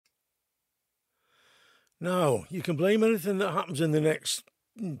Now, you can blame anything that happens in the next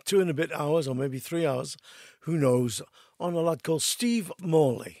 2 and a bit hours, or maybe 3 hours, who knows, on a lad called Steve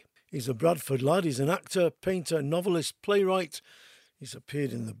Morley. He's a Bradford lad. He's an actor, painter, novelist, playwright. He's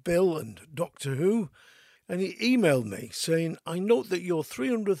appeared in The Bill and Doctor Who. And he emailed me saying, I note that your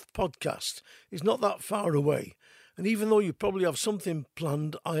 300th podcast is not that far away. And even though you probably have something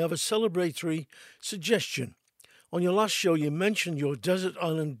planned, I have a celebratory suggestion. On your last show, you mentioned your desert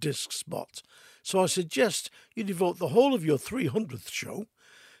island disc spot. So I suggest you devote the whole of your 300th show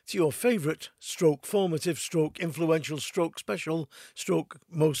to your favourite stroke formative stroke influential stroke special stroke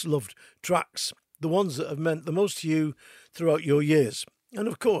most loved tracks, the ones that have meant the most to you throughout your years. And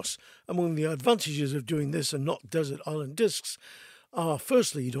of course, among the advantages of doing this and not desert island discs are,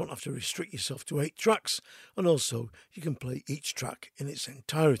 firstly, you don't have to restrict yourself to 8 tracks, and also you can play each track in its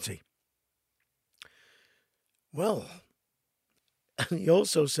entirety. Well, and he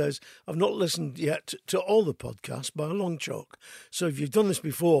also says, I've not listened yet to all the podcasts by a long chalk. So if you've done this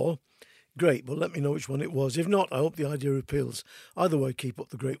before, great, but let me know which one it was. If not, I hope the idea appeals. Either way, keep up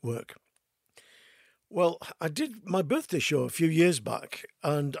the great work. Well, I did my birthday show a few years back,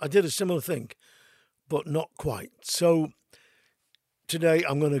 and I did a similar thing, but not quite. So today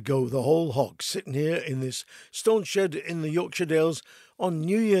I'm going to go the whole hog, sitting here in this stone shed in the Yorkshire Dales on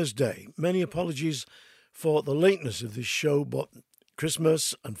New Year's Day. Many apologies for the lateness of this show, but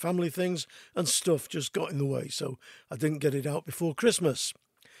Christmas and family things and stuff just got in the way, so I didn't get it out before Christmas.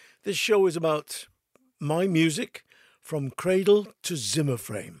 This show is about my music from cradle to Zimmer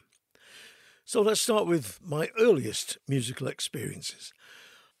frame. So let's start with my earliest musical experiences.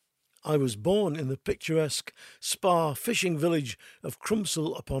 I was born in the picturesque spa fishing village of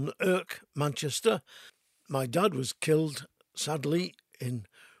Crumpsall upon Irk, Manchester. My dad was killed, sadly, in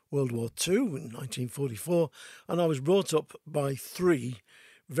World War II in 1944, and I was brought up by 3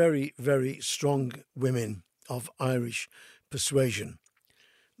 very, very strong women of Irish persuasion.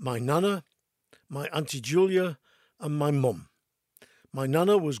 My nana, my Auntie Julia, and my mum. My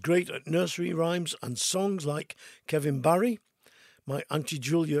nana was great at nursery rhymes and songs like Kevin Barry. My Auntie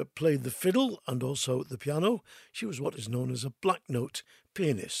Julia played the fiddle and also the piano. She was what is known as a black note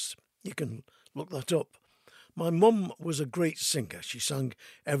pianist. You can look that up. My mum was a great singer. She sang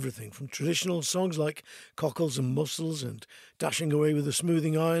everything from traditional songs like Cockles and Mussels and Dashing Away with a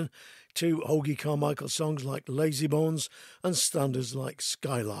Smoothing Iron to Hoagie Carmichael songs like Lazy Bones and standards like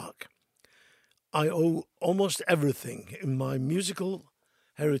Skylark. I owe almost everything in my musical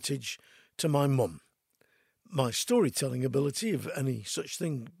heritage to my mum. My storytelling ability, if any such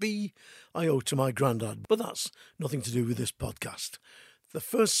thing be, I owe to my granddad, but that's nothing to do with this podcast. The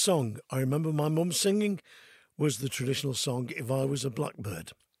first song I remember my mum singing was the traditional song If I Was a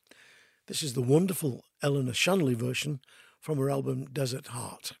Blackbird. This is the wonderful Eleanor Shanley version from her album Desert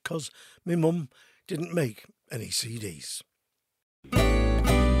Heart, because my mum didn't make any CDs.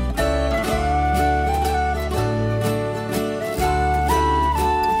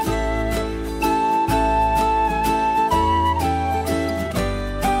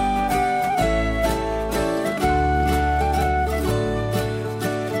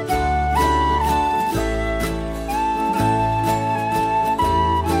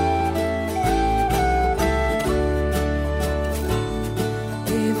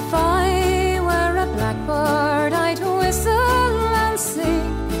 If I were a blackbird, I'd whistle and sing.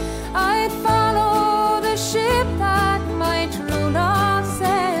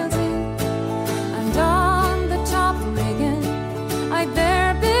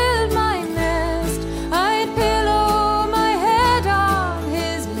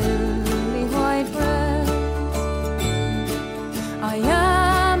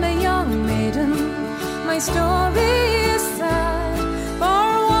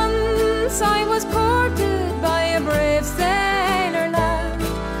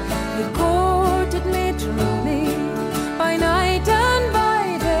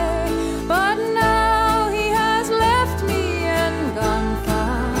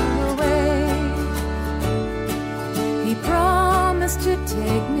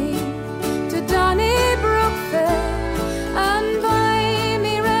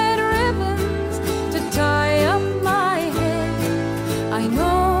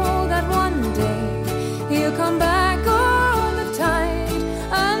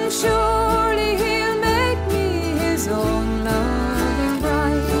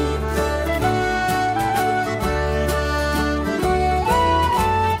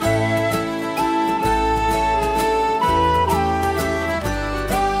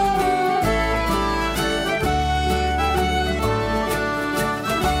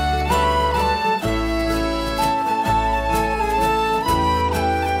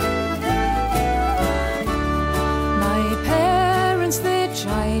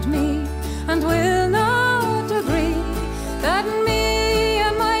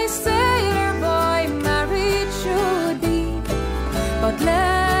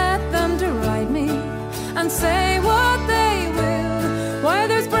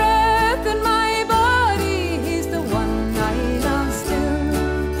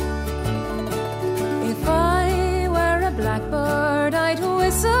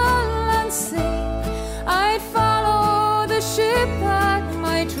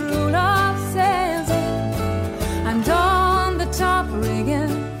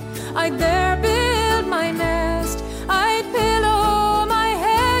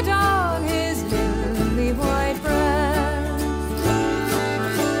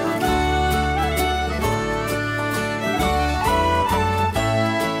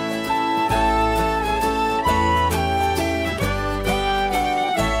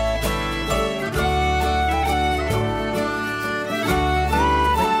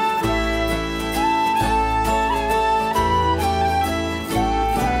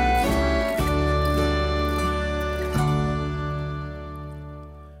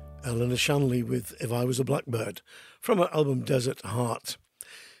 Eleanor Shanley with If I Was a Blackbird from her album Desert Heart.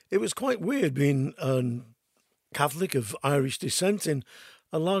 It was quite weird being a Catholic of Irish descent in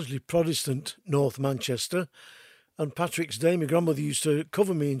a largely Protestant North Manchester. On Patrick's Day, my grandmother used to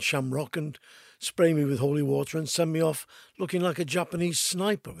cover me in shamrock and spray me with holy water and send me off looking like a Japanese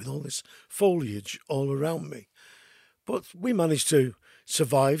sniper with all this foliage all around me. But we managed to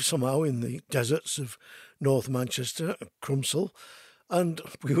survive somehow in the deserts of North Manchester, Crumsall, and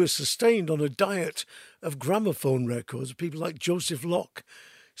we were sustained on a diet of gramophone records, people like Joseph Locke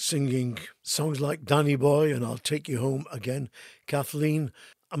singing songs like Danny Boy and I'll Take You Home Again, Kathleen.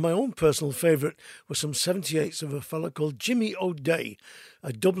 And my own personal favourite were some 78s of a fella called Jimmy O'Day,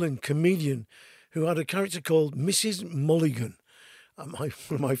 a Dublin comedian who had a character called Mrs. Mulligan. One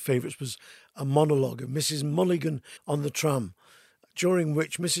of my favourites was a monologue of Mrs. Mulligan on the tram, during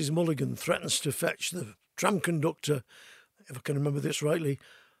which Mrs. Mulligan threatens to fetch the tram conductor, if I can remember this rightly,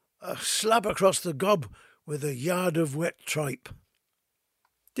 a slap across the gob with a yard of wet tripe.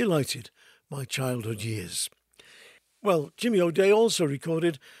 Delighted my childhood years. Well, Jimmy O'Day also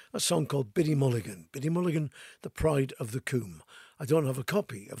recorded a song called Biddy Mulligan. Biddy Mulligan, the pride of the Coombe. I don't have a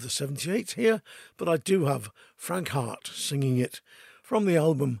copy of the 78 here, but I do have Frank Hart singing it from the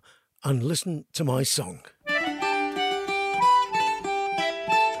album And Listen to My Song.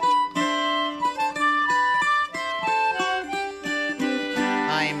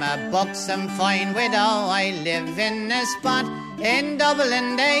 I'm a buxom fine widow, I live in a spot in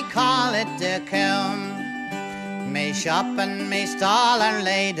Dublin, they call it the Coombe. Me shop and me stall are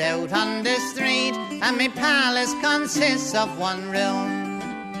laid out on the street, and me palace consists of one room.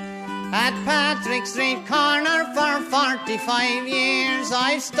 At Patrick Street corner for 45 years,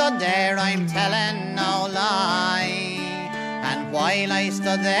 I've stood there, I'm telling no lie. And while I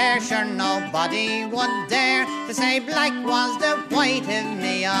stood there, sure nobody would dare to say black was the white of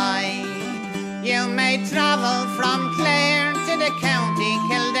me eye. You may travel from Clare to the county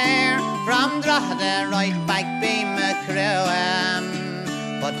Kildare, from Drogheda right back be Macruam.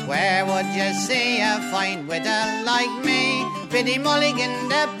 But where would you see a fine widow like me? Biddy Mulligan,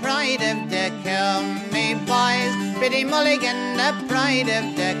 the pride of the Coombe. Me boys, Biddy Mulligan, the pride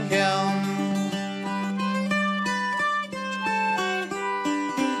of the Coombe.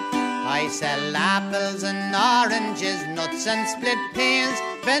 I sell apples and oranges, nuts and split peels,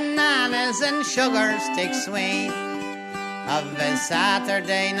 bananas and sugar sticks sweet. Of a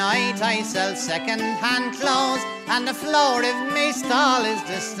Saturday night I sell second-hand clothes, and the floor of me stall is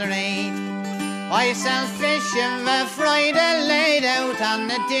the street. I sell fish of a Friday laid out on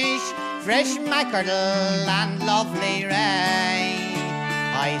the dish, fresh mackerel and lovely ray.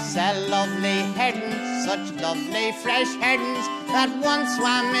 I sell lovely herrings, such lovely fresh herrings that once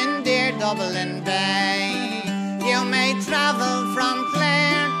swam in dear Dublin Bay. You may travel from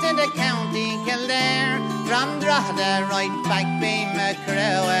Clare to the county Kildare, from Drogheda right back be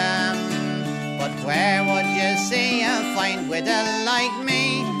Macruam. But where would you see a fine widow like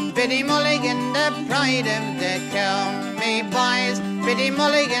me? Biddy Mulligan, the pride of the Coombe. Me boys, Biddy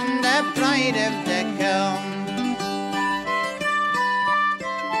Mulligan, the pride of the Coombe.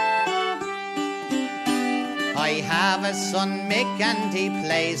 I have a son, Mick, and he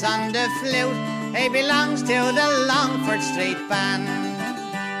plays on the flute. He belongs to the Longford Street Band.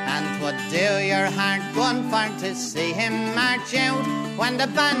 And 'twould do your heart good for to see him march out when the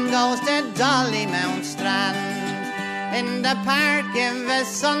band goes to Dollymount Strand. In the park of a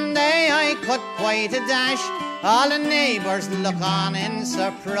Sunday I cut quite a dash. All the neighbours look on in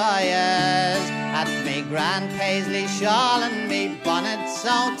surprise at me grand paisley shawl and me bonnet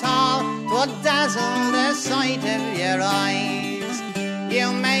so tall, 'twould dazzle the sight of your eyes.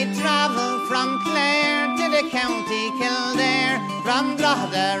 You may travel from Clare to the county Kildare, from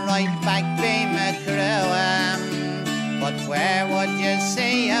Drogheda right back be Macruam. But where would you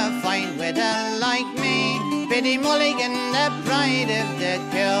see a fine widow like me? Biddy Mulligan, the pride of the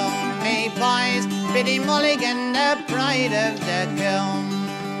Coombe. Me boys, Biddy Mulligan, the pride of the Coombe.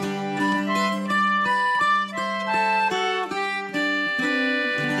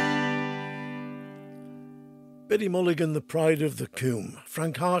 Biddy Mulligan, the pride of the Coombe.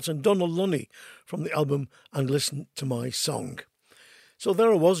 Frank Hart and Donald Lunny from the album And Listen to My Song. So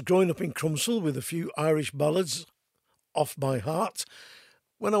there I was, growing up in Crumsall with a few Irish ballads off by heart,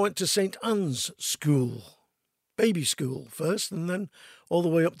 when I went to St Anne's School. Baby school first, and then all the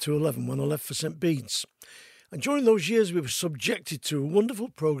way up to 11 when I left for St Bede's. And during those years we were subjected to a wonderful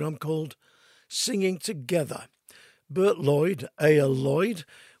programme called Singing Together. Bert Lloyd, A.L. Lloyd,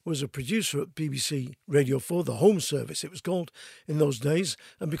 was a producer at BBC Radio 4, the Home Service it was called in those days,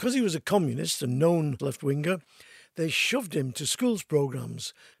 and because he was a communist and known left-winger, they shoved him to schools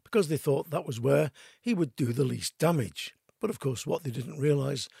programmes because they thought that was where he would do the least damage. But of course, what they didn't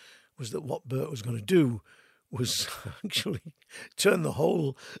realise was that what Bert was going to do was actually turn the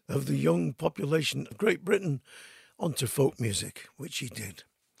whole of the young population of Great Britain onto folk music, which he did.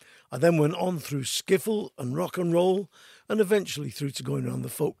 I then went on through skiffle and rock and roll, and eventually through to going around the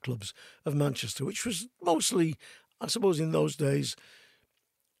folk clubs of Manchester, which was mostly, I suppose in those days,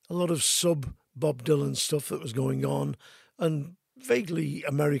 a lot of sub-Bob Dylan stuff that was going on, and vaguely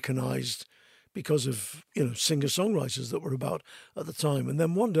Americanised because of, singer-songwriters that were about at the time. And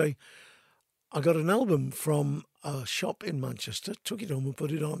then one day I got an album from a shop in Manchester, took it home and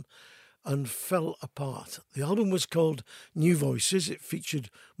put it on, and fell apart. The album was called New Voices. It featured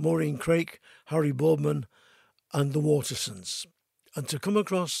Maureen Craik, Harry Boardman and the Watersons. And to come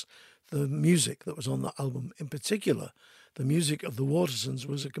across the music that was on that album, in particular, the music of the Watersons,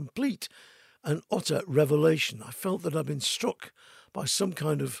 was a complete and utter revelation. I felt that I'd been struck by some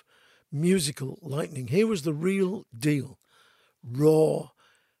kind of musical lightning. Here was the real deal, raw,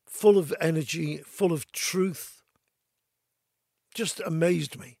 full of energy, full of truth. Just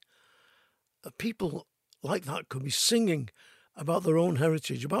amazed me. People like that could be singing about their own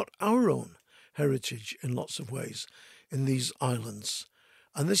heritage, about our own heritage in lots of ways in these islands.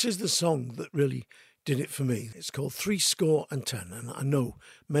 And this is the song that really did it for me. It's called 70, and I know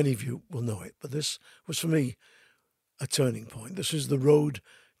many of you will know it, but this was for me a turning point. This is The Road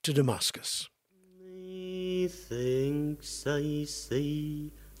to Damascus. Methinks I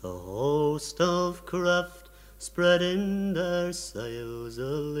see a host of craft spreading their sails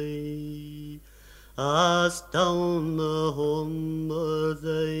alee, as down the Humber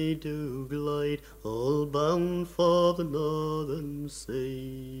they do glide, all bound for the northern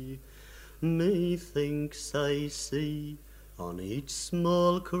sea. Methinks I see on each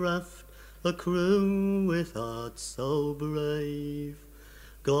small craft a crew with hearts so brave,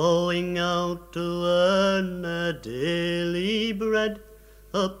 going out to earn their daily bread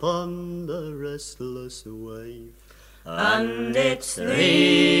upon the restless wave. And it's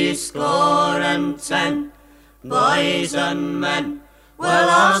 70, boys and men, were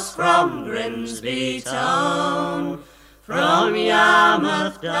lost from Grimsby town. From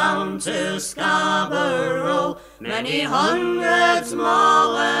Yarmouth down to Scarborough, many hundreds more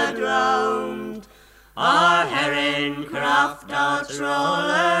were drowned. Our herring craft, our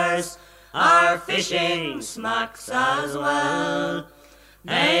trawlers, our fishing smacks as well,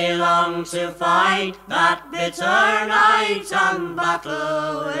 they long to fight that bitter night and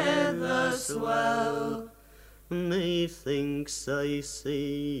battle with the swell. Methinks I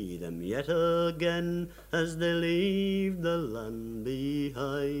see them yet again as they leave the land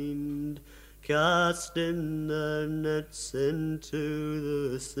behind, casting their nets into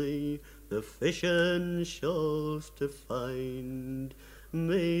the sea, the fish and shoals to find.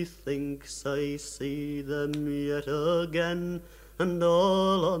 Methinks I see them yet again, and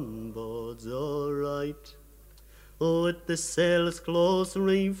all on board's all right, with the sails close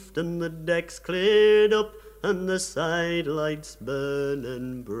reefed and the decks cleared up and the side lights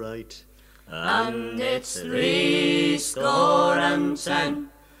burning bright. And it's 70,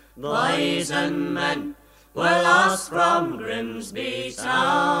 boys and men, were lost from Grimsby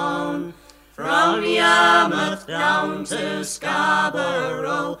town. From Yarmouth down to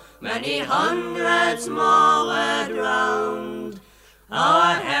Scarborough, many hundreds more were drowned.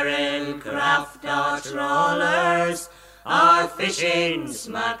 Our herring craft, our trawlers, our fishing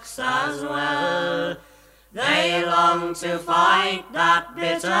smacks as well, they long to fight that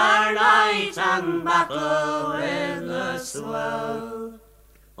bitter night and battle with the swell.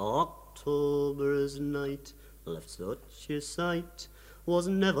 October's night left such a sight was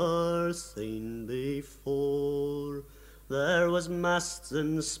never seen before. There was masts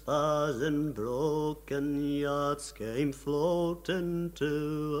and spars and broken yards came floating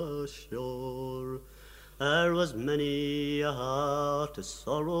to a shore. There was many a heart of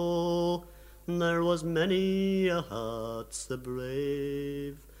sorrow, there was many a heart so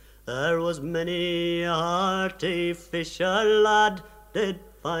brave. There was many a hearty fisher lad did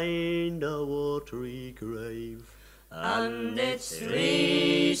find a watery grave. And it's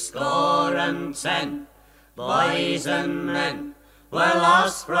 70, boys and men, were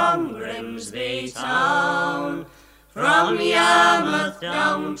lost from Grimsby town. From Yarmouth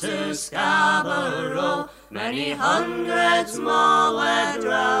down to Scarborough, many hundreds more were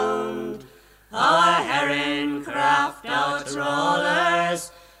drowned. Our herring craft, our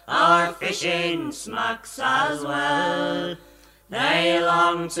trawlers, our fishing smacks as well, they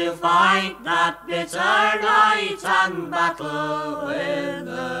long to fight that bitter night and battle with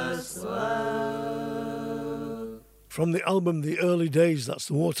the swell. From the album The Early Days, that's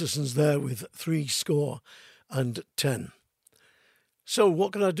the Watersons there with 10. So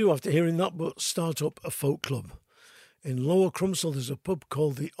what can I do after hearing that but start up a folk club? In Lower Crumsall there's a pub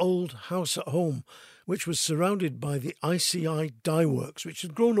called the Old House at Home, which was surrounded by the ICI Dye Works, which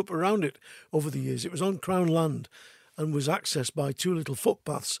had grown up around it over the years. It was on Crown land and was accessed by two little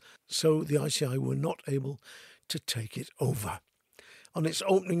footpaths, so the ICI were not able to take it over. On its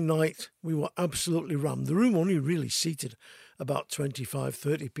opening night, we were absolutely rammed. The room only really seated about 25,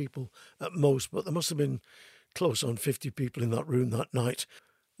 30 people at most, but there must have been close on 50 people in that room that night.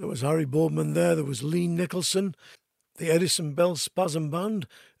 There was Harry Boardman there was Lee Nicholson, the Edison Bell Spasm Band,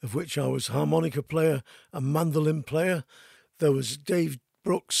 of which I was harmonica player and mandolin player. There was Dave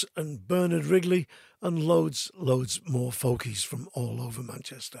Brooks and Bernard Wrigley, and loads more folkies from all over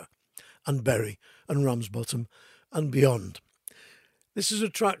Manchester, and Bury and Ramsbottom and beyond. This is a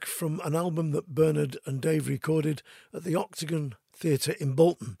track from an album that Bernard and Dave recorded at the Octagon Theatre in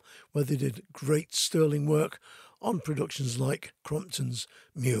Bolton, where they did great sterling work on productions like Crompton's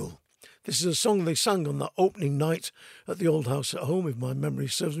Mule. This is a song they sang on that opening night at the Old House at Home, if my memory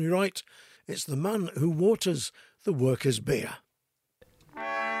serves me right. It's The Man Who Waters the Workers' Beer.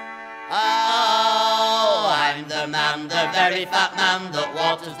 Oh, I'm the man, the very fat man that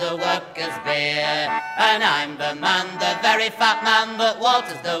waters the workers' beer. And I'm the man, the very fat man that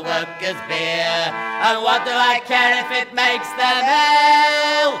waters the workers' beer. And what do I care if it makes them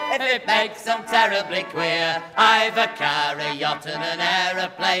ill, if it makes them terribly queer? I've a car, a yacht and an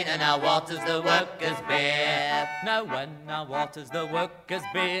aeroplane, and I waters the workers' beer. Now when I waters the workers'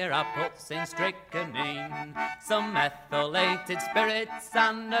 beer, I puts in strychnine, some methylated spirits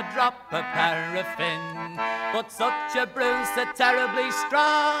and a drop of paraffin. But such a brew so terribly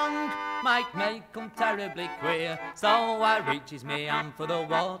strong might make 'em terribly queer. So I reaches me hand for the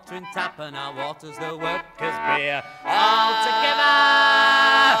watering tap and I waters the workers' beer. Altogether,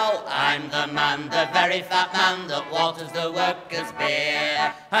 I'm the man, the very fat man that waters the workers'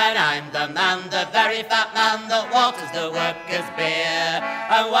 beer. And I'm the man, the very fat man that waters the workers' beer.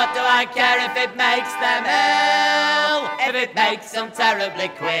 And what do I care if it makes them ill, if it makes them terribly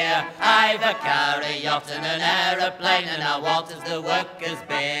queer? I've a car, a yacht and an aeroplane, and I waters the workers'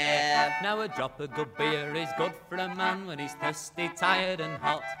 beer. Now a drop of good beer is good for a man when he's thirsty, tired and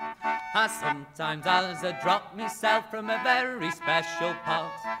hot. I sometimes has a drop myself from a very special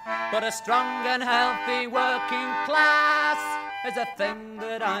pot. But a strong and healthy working class is a thing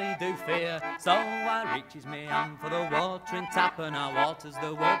that I do fear. So I reaches me hand for the watering tap and I waters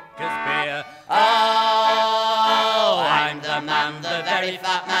the workers' beer. Oh, I'm the man, the very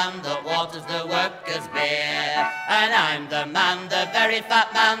fat man that waters the workers' beer. And I'm the man, the very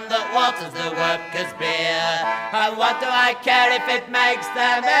fat man that waters the workers' beer. And what do I care if it makes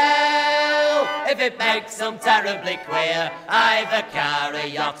them ill, if it makes them terribly queer? I've a car, a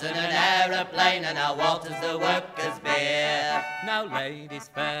yacht and an aeroplane, and I waters the workers' beer. Now ladies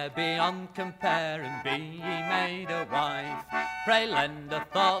fair beyond compare, and be ye made a wife, pray lend a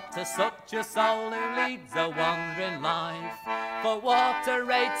thought to such a soul who leads a wandering life. For water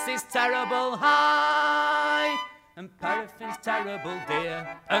rates is terrible high, and paraffin's terrible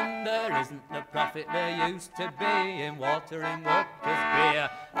dear, and there isn't the profit there used to be in watering workers' beer.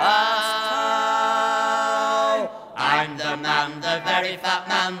 Oh, I'm the man, the very fat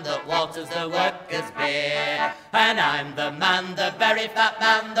man that waters the workers' beer. And I'm the man, the very fat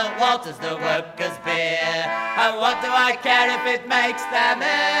man that waters the workers' beer. And what do I care if it makes them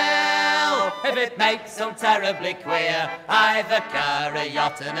ill, if it makes them terribly queer? I've a car, a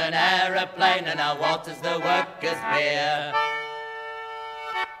yacht and an aeroplane, and I waters the workers' beer.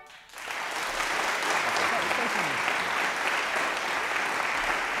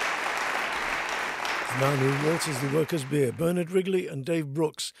 The Man Who Waters the Workers' Beer, Bernard Wrigley and Dave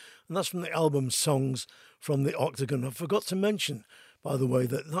Brooks, and that's from the album Songs from the Octagon. I forgot to mention, by the way,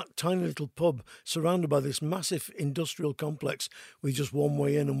 that tiny little pub surrounded by this massive industrial complex with just one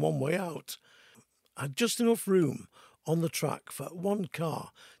way in and one way out had just enough room on the track for one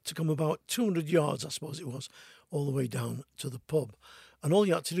car to come about 200 yards, I suppose it was, all the way down to the pub. And all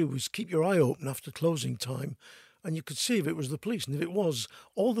you had to do was keep your eye open after closing time, and you could see if it was the police. And if it was,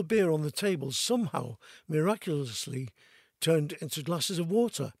 all the beer on the table somehow miraculously turned into glasses of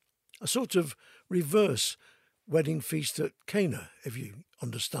water. A sort of reverse wedding feast at Cana, if you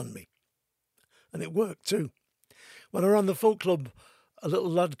understand me. And it worked too. When I ran the folk club, a little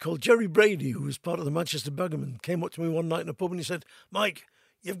lad called Jerry Brady, who was part of the Manchester Baggermen, came up to me one night in a pub and he said, "Mike,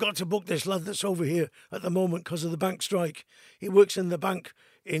 you've got to book this lad that's over here at the moment because of the bank strike. He works in the bank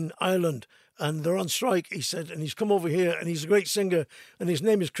in Ireland and they're on strike," he said, "and he's come over here and he's a great singer and his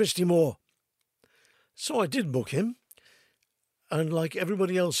name is Christy Moore." So I did book him, And like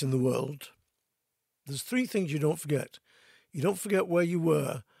everybody else in the world, there's three things you don't forget. You don't forget where you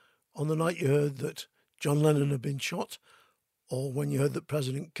were on the night you heard that John Lennon had been shot, or when you heard that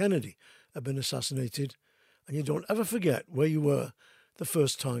President Kennedy had been assassinated, and you don't ever forget where you were the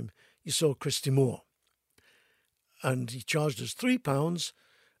first time you saw Christy Moore. And he charged us £3,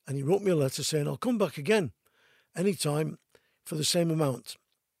 and he wrote me a letter saying, I'll come back again any time for the same amount.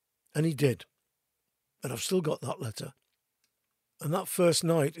 And he did. And I've still got that letter. And that first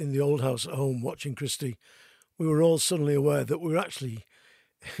night in the old house at home watching Christy, we were all suddenly aware that we were actually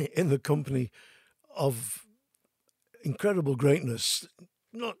in the company of incredible greatness.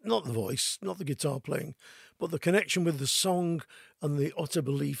 Not the voice, not the guitar playing, but the connection with the song and the utter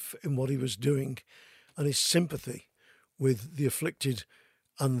belief in what he was doing and his sympathy with the afflicted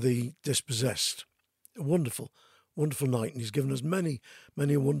and the dispossessed. A wonderful, wonderful night, and he's given us many,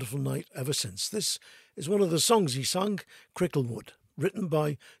 many a wonderful night ever since. This is one of the songs he sang, Cricklewood, written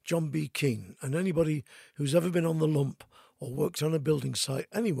by John B. Keane, and anybody who's ever been on the lump or worked on a building site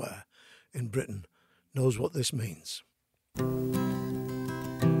anywhere in Britain knows what this means.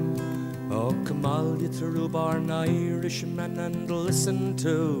 Oh, come all you true-born Irishmen and listen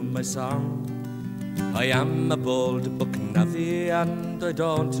to my song. I am a bold buck navvy and I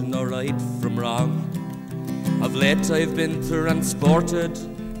don't know right from wrong. Of late I've been transported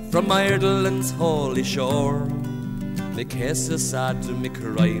from Ireland's holy shore. My case is sad, my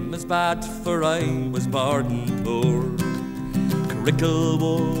crime is bad, for I was born poor.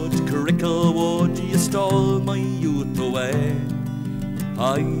 Cricklewood, Cricklewood, you stole my youth away.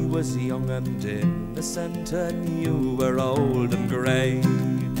 I was young and innocent and you were old and grey.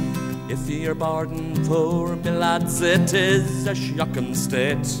 If you're born poor, me lads, it is a shocking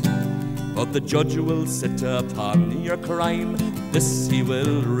state. But the judge will sit upon your crime, this he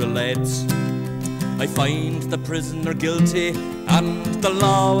will relate. I find the prisoner guilty and the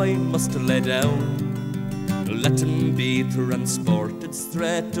law I must lay down. Let him be transported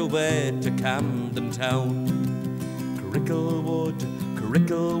straight away to Camden Town. Cricklewood,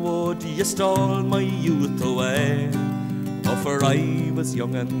 Cricklewood, you stole my youth away. Oh, for I was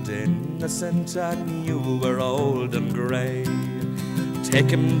young and innocent and you were old and grey. Take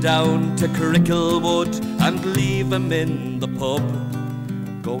him down to Cricklewood and leave him in the pub.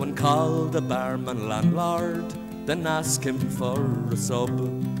 Go and call the barman landlord, then ask him for a sub.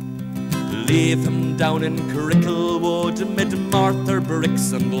 Leave him down in Cricklewood mid Martha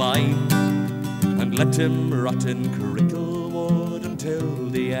bricks and lime, and let him rot in Cricklewood until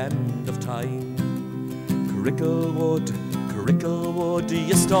the end of time. Cricklewood, Cricklewood,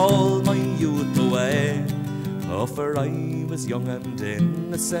 you stole my youth away. Oh, for I was young and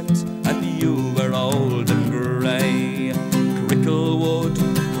innocent and you were old and grey. Cricklewood,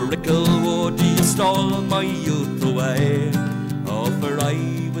 Cricklewood, you stole my youth away. Oh, for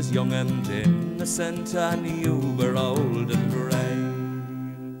I was young and innocent and you were old and grey.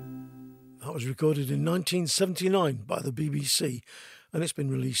 That was recorded in 1979 by the BBC, and it's been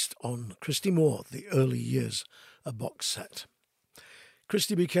released on Christy Moore, The Early Years, a box set.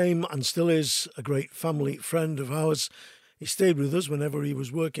 Christy became, and still is, a great family friend of ours. He stayed with us whenever he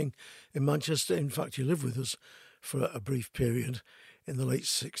was working in Manchester. In fact, he lived with us for a brief period in the late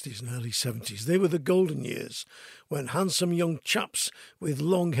 60s and early 70s. They were the golden years when handsome young chaps with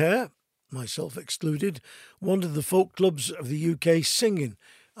long hair, myself excluded, wandered the folk clubs of the UK singing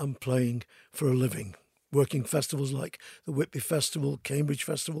and playing for a living. Working festivals like the Whitby Festival, Cambridge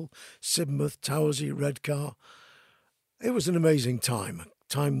Festival, Sidmouth, Towersey, Redcar. It was an amazing time, a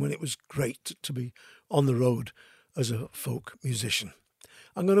time when it was great to be on the road as a folk musician.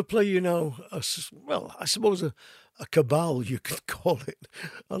 I'm going to play you now, I suppose a cabal, you could call it.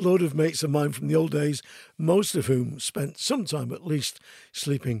 A load of mates of mine from the old days, most of whom spent some time at least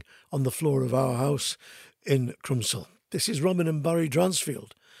sleeping on the floor of our house in Crumsall. This is Robin and Barry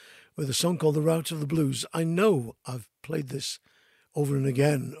Dransfield with a song called The Route of the Blues. I know I've played this over and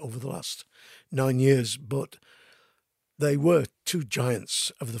again over the last 9 years, but they were two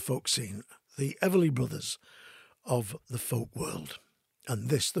giants of the folk scene, the Everly brothers of the folk world. And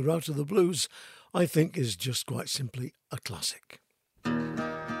this, The Route of the Blues, I think is just quite simply a classic.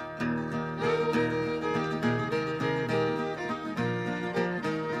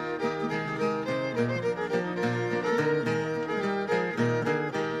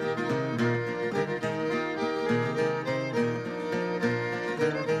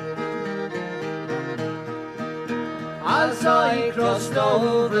 As I crossed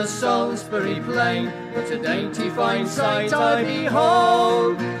over Salisbury Plain, but a dainty fine sight I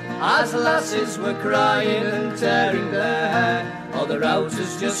behold, as lasses were crying and tearing their hair, oh, the route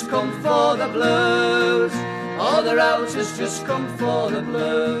has just come for the blues. other outers just come for the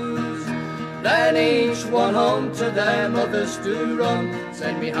blues. Then each one home to them others do run.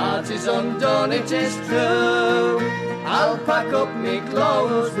 Said me heart is undone, it is true. I'll pack up me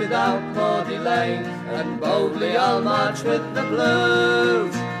clothes without more delay, and boldly I'll march with the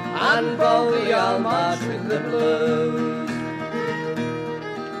blues, and boldly I'll march with the blues.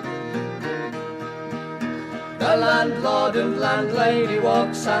 The landlord and landlady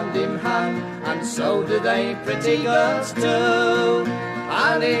walk hand in hand, and so do they pretty girls too.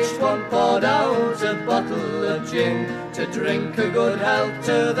 And each one poured out a bottle of gin to drink a good health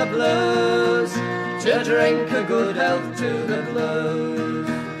to the blues, to drink a good health to the blues.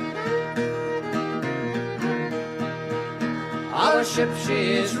 Our ship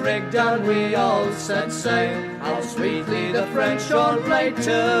she is rigged and we all set sail. How sweetly the French horn played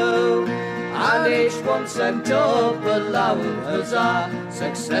too. And each one sent up a loud huzzah.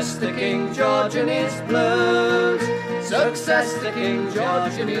 Success to King George and his blues. Success to King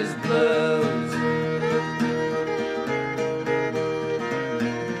George and his blues.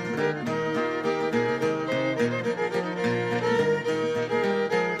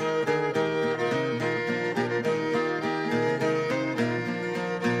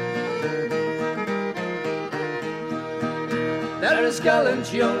 They're as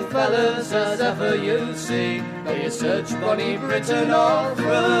gallant young fellas as ever you see, though you search bonny Britain all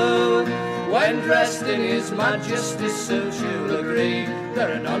through. When dressed in his majesty's suit you'll agree,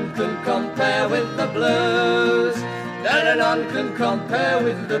 they're none can compare with the blues, they're none can compare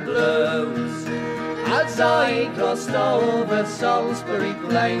with the blues. As I crossed over Salisbury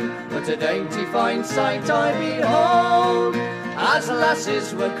Plain, but a dainty fine sight I behold, as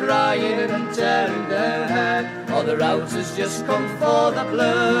lasses were crying and tearing their hair. Other outers just come for the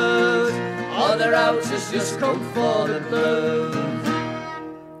blues, other outers just come for the blues.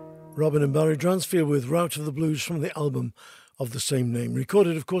 Robin and Barry Dransfield with Rout of the Blues from the album of the same name.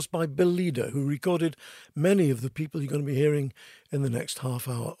 Recorded, of course, by Bill Leader, who recorded many of the people you're going to be hearing in the next half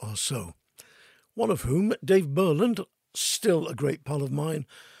hour or so. One of whom, Dave Burland, still a great pal of mine,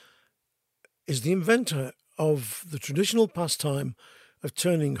 is the inventor of the traditional pastime of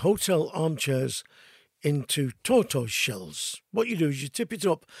turning hotel armchairs into tortoise shells. What you do is you tip it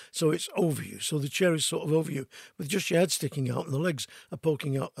up so it's over you, so the chair is sort of over you, with just your head sticking out and the legs are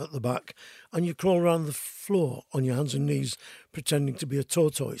poking out at the back, and you crawl around the floor on your hands and knees pretending to be a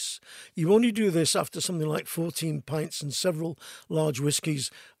tortoise. You only do this after something like 14 pints and several large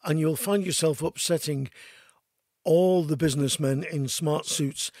whiskies, and you'll find yourself upsetting all the businessmen in smart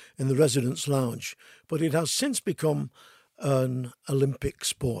suits in the residence lounge. But it has since become an Olympic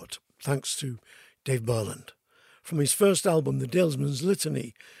sport, thanks to Dave Burland. From his first album, The Dalesman's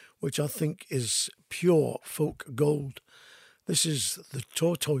Litany, which I think is pure folk gold, this is the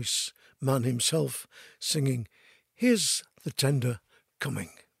tortoise man himself singing, "Here's the Tender Coming."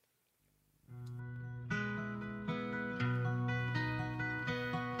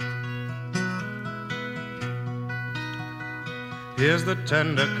 Here's the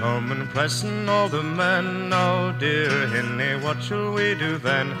tender coming, pressing all the men. Oh dear Hinny, what shall we do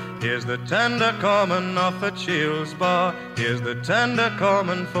then? Here's the tender coming off at Shields Bar. Here's the tender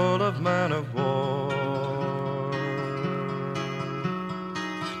coming full of men of war.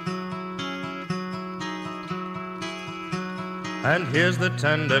 And here's the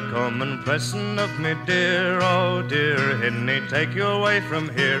tender coming, pressing of me dear. Oh dear Hinny, take you away from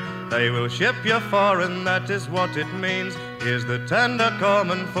here. They will ship you foreign, that is what it means. Here's the tender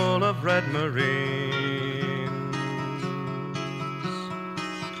coming full of red marines.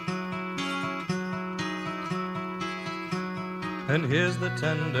 And here's the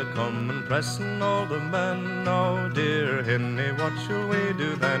tender coming, pressing all the men. Oh dear Hinny, what shall we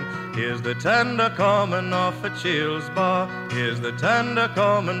do then? Here's the tender coming off at Shields Bar. Here's the tender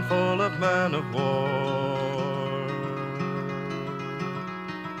coming full of men of war.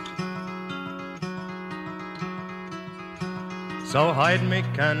 So hide me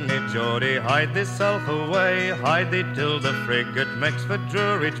canny Geordie, hide thyself away, hide thee till the frigate makes for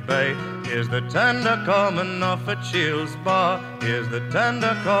Druridge Bay. Here's the tender coming off at Shields Bar. Here's the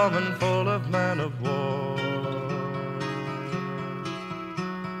tender coming full of men of war.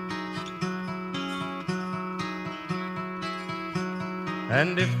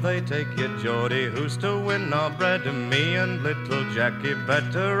 And if they take you, Geordie, who's to win our bread? And me and little Jackie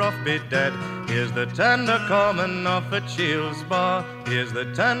better off be dead. Here's the tender coming off at Shields Bar. Here's the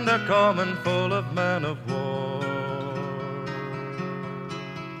tender coming full of men of war.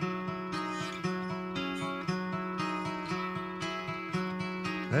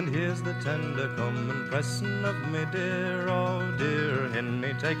 And here's the tender coming pressing of me dear, oh dear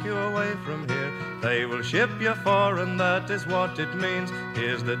Hinny, take you away from here. They will ship you foreign, that is what it means.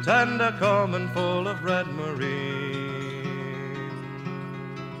 Here's the tender coming full of red marines.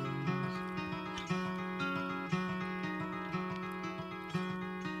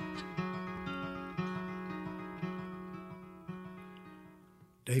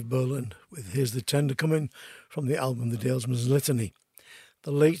 Dave Burland with Here's the Tender Coming from the album The Dalesman's Litany.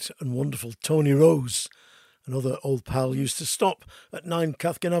 The late and wonderful Tony Rose, another old pal, used to stop at 9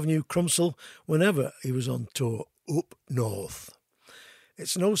 Cathkin Avenue, Crumsall, whenever he was on tour up north.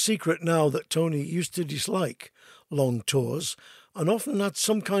 It's no secret now that Tony used to dislike long tours and often had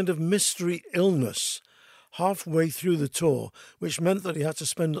some kind of mystery illness halfway through the tour, which meant that he had to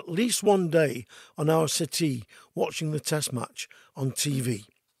spend at least one day on our settee watching the test match on TV.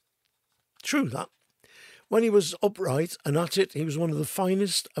 True that. When he was upright and at it, he was one of the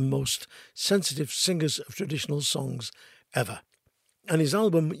finest and most sensitive singers of traditional songs ever. And his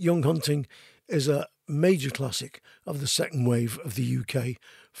album, Young Hunting, is a major classic of the second wave of the UK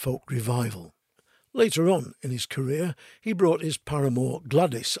folk revival. Later on in his career, he brought his paramour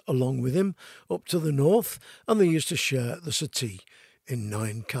Gladys along with him up to the north, and they used to share the settee in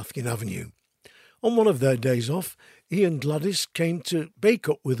 9 Cathkin Avenue. On one of their days off, he and Gladys came to bake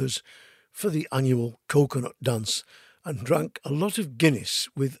up with us for the annual coconut dance and drank a lot of Guinness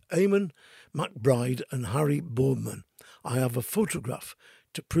with Eamon McBride and Harry Boardman. I have a photograph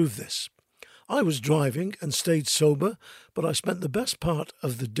to prove this. I was driving and stayed sober, but I spent the best part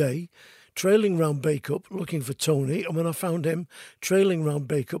of the day trailing round Bake-Up looking for Tony, and when I found him, trailing round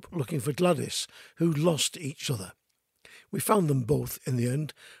Bake-Up looking for Gladys, who lost each other. We found them both in the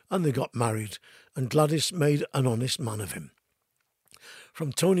end, and they got married, and Gladys made an honest man of him.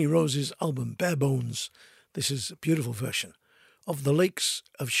 From Tony Rose's album Bare Bones, this is a beautiful version of The Lakes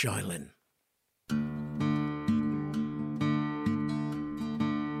of Shylin.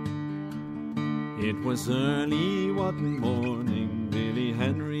 It was early one morning, Billy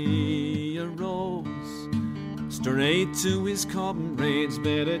Henry arose. Straight to his comrade's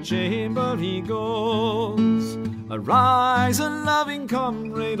bedchamber he goes. Arise, a loving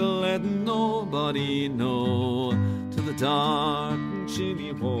comrade, let nobody know. To the dark and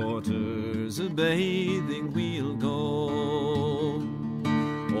chilly waters a bathing we'll go.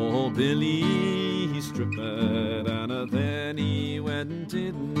 Oh, Billy, he stripped and then he went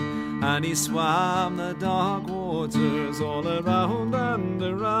in, and he swam the dark waters all around and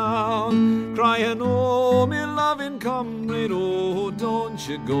around, crying, oh, me loving comrade, oh, don't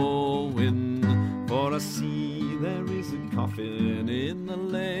you go in, for I see there is a coffin in the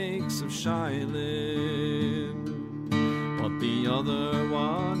lakes of Shylin. But the other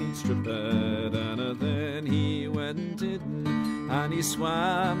one he stripped and then he went in, and he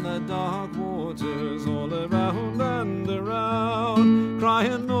swam the dark waters all around and around,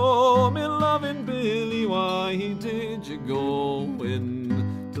 crying, oh, me loving Billy, why did you go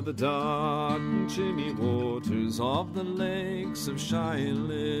in to the dark and chilly waters of the lakes of Shylin?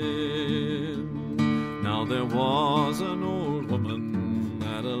 Now there was an old woman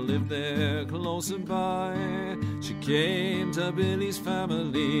that lived there close by. She came to Billy's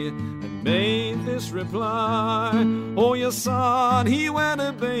family and made this reply: oh, your son, he went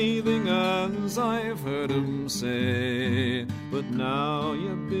a-bathing, as I've heard him say, but now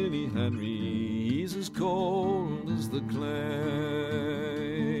your Billy Henry, he's as cold as the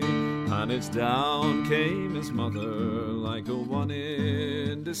clay. And it's down came his mother like a one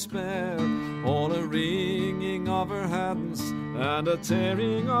in despair, all a wringing of her hands and a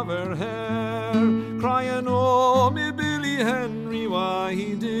tearing of her hair, crying, oh, me Billy Henry, why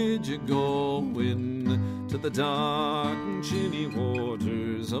did you go in to the dark and chilly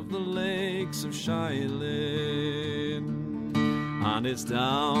waters of the lakes of Shylin? And it's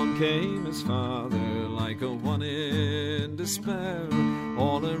down came his father like a one in despair,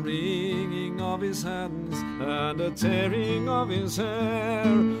 all a wringing of his hands and a tearing of his hair.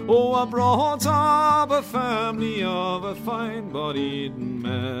 Oh, I brought up a family of a fine-bodied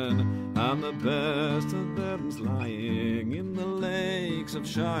men, and the best of them's lying in the lakes of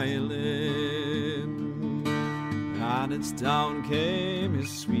Shylin. And it's down came his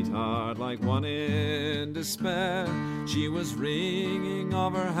sweetheart like one in despair. She was wringing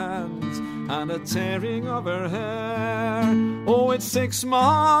of her hands and a tearing of her hair. Oh, it's 6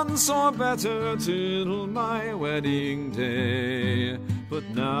 months or better till my wedding day, but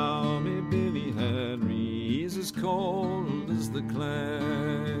now me Billy Henry, he's as cold as the clay.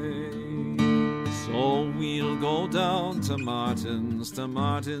 So we'll go down to Martin's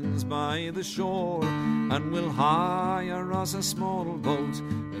by the shore, and we'll hire us a small boat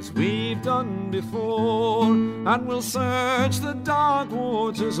as we've done before, and we'll search the dark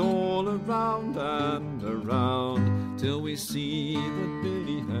waters all around and around till we see that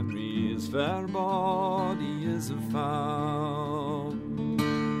Billy Henry's fair body is found.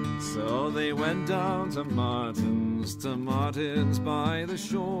 So they went down to Martin's by the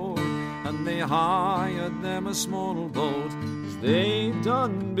shore, and they hired them a small boat as they'd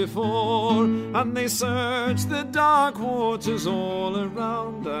done before, and they searched the dark waters all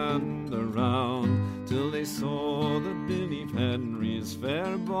around and around till they saw that Billy Henry's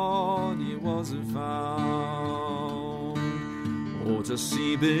fair body wasn't found. Oh, to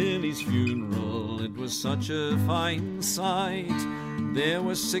see Billy's funeral, it was such a fine sight. There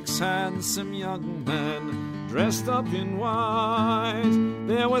were 6 handsome young men dressed up in white.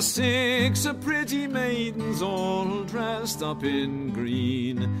 There were 6 pretty maidens all dressed up in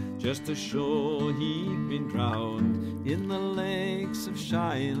green, just to show he'd been drowned in the lakes of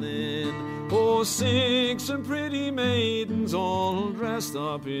Shylin. Oh, 6 pretty maidens all dressed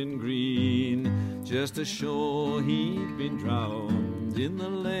up in green, just to show he'd been drowned in the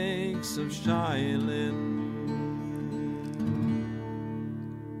lakes of Shylin.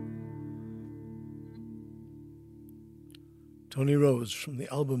 Tony Rose from the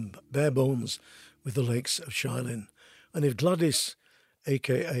album Bare Bones with the Lakes of Shylin. And if Gladys,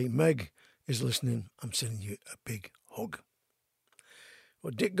 a.k.a. Meg, is listening, I'm sending you a big hug.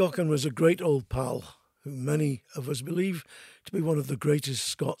 Well, Dick Gaughan was a great old pal who many of us believe to be one of the greatest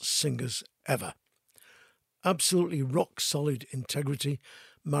Scots singers ever. Absolutely rock-solid integrity,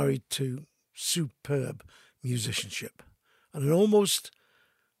 married to superb musicianship. And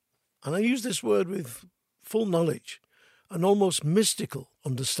and I use this word with full knowledge, an almost mystical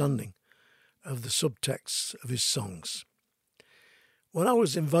understanding of the subtexts of his songs. When I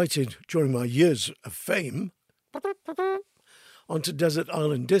was invited during my years of fame onto Desert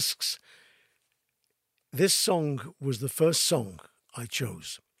Island Discs, this song was the first song I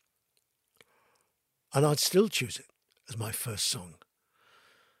chose. And I'd still choose it as my first song.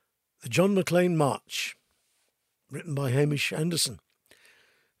 The John McLean March, written by Hamish Henderson.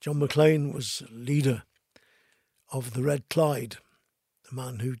 John McLean was leader of the Red Clyde, a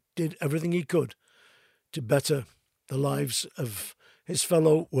man who did everything he could to better the lives of his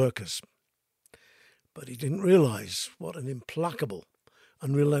fellow workers. But he didn't realise what an implacable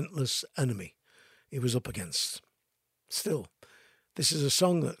and relentless enemy he was up against. Still, this is a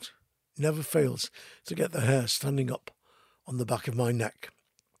song that never fails to get the hair standing up on the back of my neck.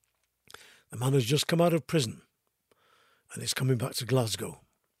 The man has just come out of prison and is coming back to Glasgow.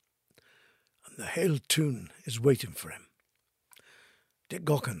 And the Hail tune is waiting for him. Dick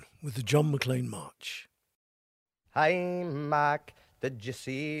Gaughan with the John McLean March. Hi, Mac, did you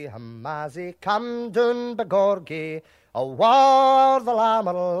see him as he come down Begorgie? A war the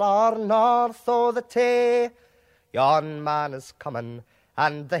Lammerl or north o' the Tay? Yon man is coming,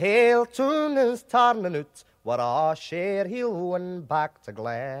 and the Hail tune is turning out. What a share he'll win back to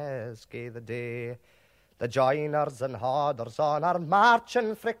Glasgow the day. The joiners and hodders on are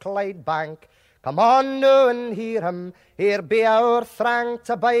marching frae Clyde Bank. Come on now and hear him, here be our thrang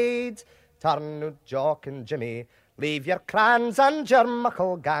to bide. Turn out Jock and Jimmy, leave your crans and your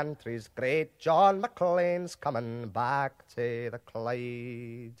muckle gantries. Great John McLean's coming back to the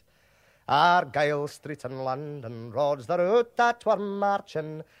Clyde. Argyle Street in London roads the route that we're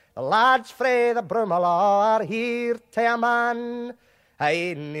marching. The lads frae the Brummelaw are here to a man.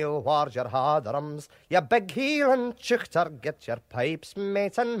 Aye, Neil, ward your hodderums, you big heel and chuchter, get your pipes,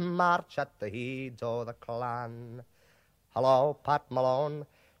 mate, and march at the head o' the clan. Hello, Pat Malone,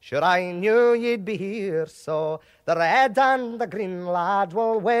 sure I knew you'd be here, so the red and the green lad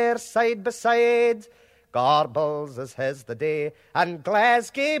will wear side by side. Garbles is his the day, and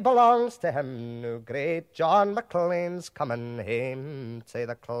Glasgow belongs to him. New great John McLean's coming hame to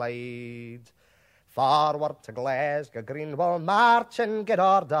the Clyde. Forward to Glasgow Green we'll march and get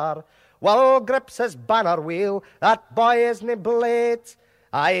order. Will grips his banner wheel, that boy isna blade.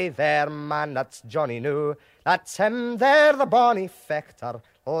 Aye there, man, that's Johnny New, that's him there, the bonny fechter.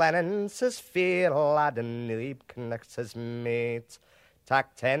 Lennon's his fair lad and Liebknecht's his mate.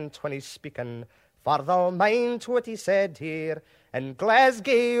 Tak 10-20 speaking, for they'll mind what he said here. In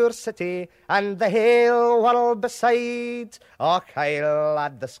Glasgow, your city, and the Hail world beside. Och, I'll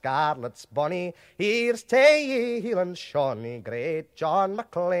lad, the Scarlet's bonny, here's to ye, Heel and Shawnee. Great John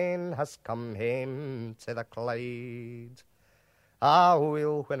McLean has come hame to the Clyde. Ah,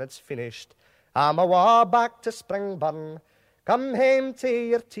 well, when it's finished, I'm awa back to Springburn. Come hame to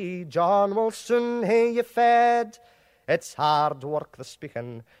your tea, John, we'll soon hae you fed. It's hard work the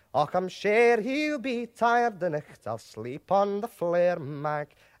speaking, och I'm sure he'll be tired the night. I'll sleep on the flare,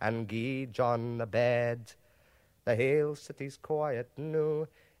 Mac, and gie John a bed. The whole city's quiet noo,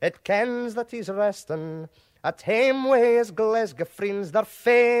 it kens that he's resting. At hame wi' his Glasgow friends, their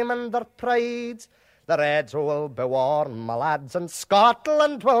fame and their pride. The Reds will be warm, my lads, and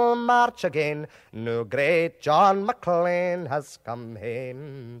Scotland will march again. New great John McLean has come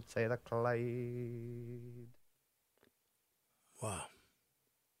hame to the Clyde. Wow.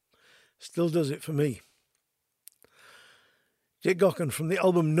 Still does it for me. Dick Gaughan from the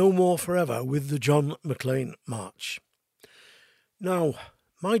album No More Forever with the John McLean March. Now,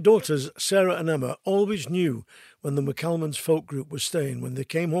 my daughters, Sarah and Emma, always knew when the McCalmans folk group was staying when they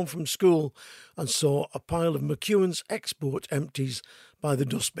came home from school and saw a pile of McEwan's export empties by the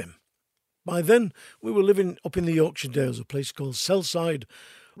dustbin. By then, we were living up in the Yorkshire Dales, a place called Sellside,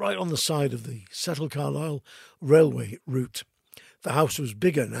 right on the side of the Settle Carlisle railway route. The house was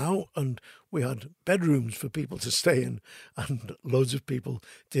bigger now, and we had bedrooms for people to stay in, and loads of people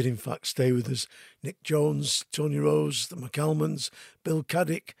did in fact stay with us. Nick Jones, Tony Rose, the McCalmans, Bill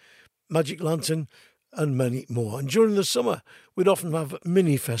Caddick, Magic Lantern, and many more. And during the summer, we'd often have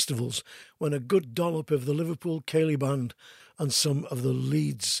mini festivals when a good dollop of the Liverpool Ceilidh Band and some of the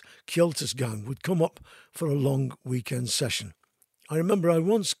Leeds Kyotis gang would come up for a long weekend session. I remember I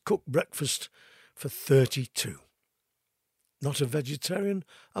once cooked breakfast for 32. Not a vegetarian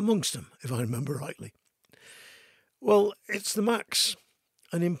amongst them, if I remember rightly. Well, it's the Macs,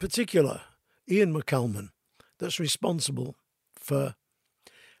 and in particular, Ian McCalman, that's responsible for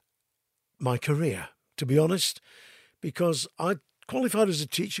my career, to be honest, because I qualified as a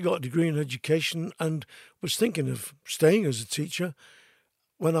teacher, got a degree in education, and was thinking of staying as a teacher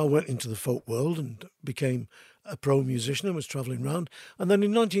when I went into the folk world and became a pro musician and was travelling around. And then in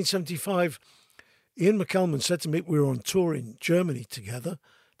 1975, Ian McCalman said to me, we were on tour in Germany together,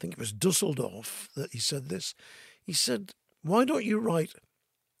 I think it was Dusseldorf that he said this. He said, why don't you write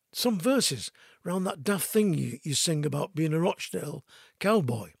some verses around that daft thing you sing about being a Rochdale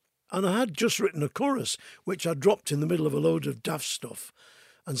cowboy? And I had just written a chorus, which I dropped in the middle of a load of daft stuff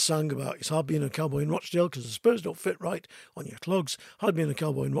and sang about it's hard being a cowboy in Rochdale because the spurs don't fit right on your clogs. Hard being a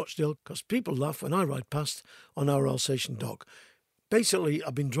cowboy in Rochdale because people laugh when I ride past on our Alsatian dog. Basically,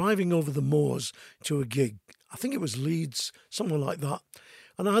 I've been driving over the moors to a gig. I think it was Leeds, somewhere like that.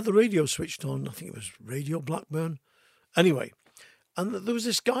 And I had the radio switched on. I think it was Radio Blackburn. Anyway, and there was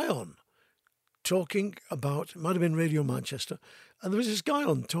this guy on talking about, it might have been Radio Manchester, and there was this guy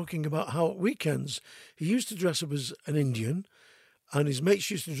on talking about how at weekends he used to dress up as an Indian and his mates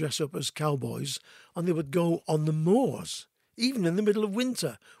used to dress up as cowboys and they would go on the moors. Even in the middle of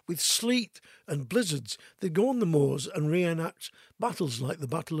winter, with sleet and blizzards, they'd go on the moors and reenact battles like the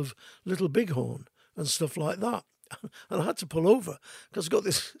Battle of Little Bighorn and stuff like that. And I had to pull over because I got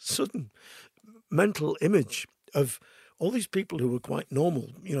this sudden mental image of all these people who were quite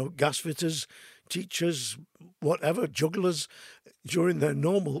normal, you know, gas fitters, teachers, whatever, jugglers, during their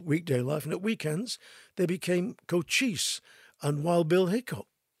normal weekday life. And at weekends, they became Cochise and Wild Bill Hickok.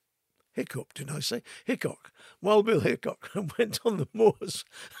 Hickok, did I say? Hickok. Wild Bill Hickok, and went on the moors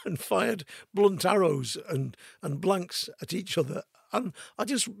and fired blunt arrows and blanks at each other. And I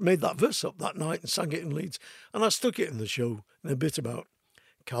just made that verse up that night and sang it in Leeds. And I stuck it in the show in a bit about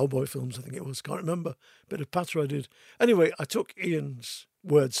cowboy films, I think it was, can't remember. A bit of patter I did. Anyway, I took Ian's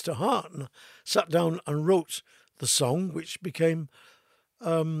words to heart and sat down and wrote the song, which became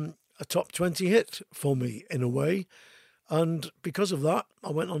a top 20 hit for me in a way. And because of that,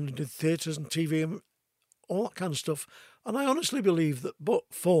 I went on and did theatres and TV and all that kind of stuff. And I honestly believe that but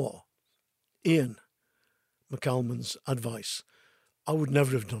for Ian McCalman's advice, I would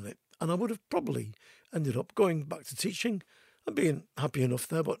never have done it. And I would have probably ended up going back to teaching and being happy enough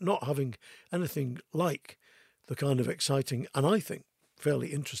there, but not having anything like the kind of exciting and I think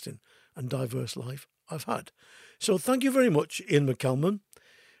fairly interesting and diverse life I've had. So thank you very much, Ian McCalman.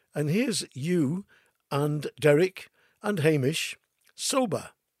 And here's you and Derek and Hamish, sober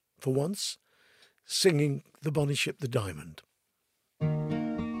for once, singing The Bonnie Ship, the Diamond.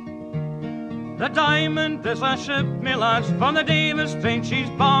 The Diamond is a ship, me lads, from the Davis Straits she's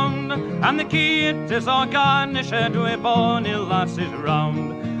bound, and the key it is all garnished with bonny lasses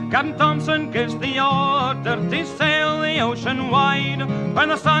round. Captain Thompson gives the order to sail the ocean wide, when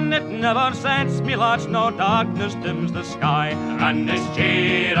the sun it never sets, me lads, nor darkness dims the sky. And this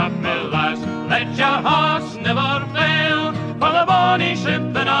cheer up, me lads, let your hearts never fail, for the bonny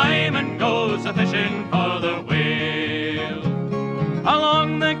ship, the Diamond, goes a-fishing for the whale.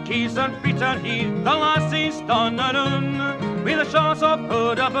 Along the quays of Peterheath, the lassies stand around, shots of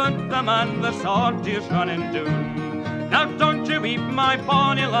hood about the man, the sword is running down. Now don't you weep, my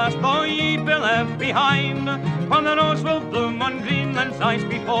bonny lass, though ye be left behind, for the rose will bloom on Greenland's ice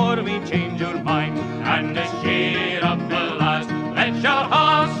before we change your mind. And cheer up, my lass, let your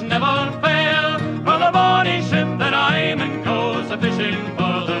hearts never fail, for the bonny ship that I'm in goes a-fishing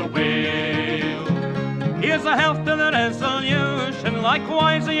for the whale. Here's a health to the Resolution,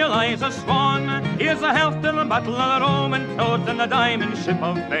 likewise the Eliza Swan. Here's a health to the Battle of the Roman Toads and the Diamond Ship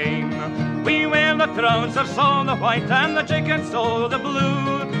of Fame. We wear the trousers so the white and the jacket so the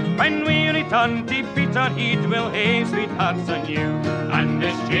blue. When we return to Peterhead, we'll hae sweethearts anew. And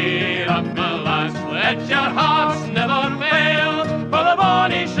this cheer up, my lass, let your hearts never fail, for the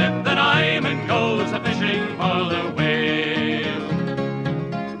bonny ship that I'm in goes a-fishing for the whale.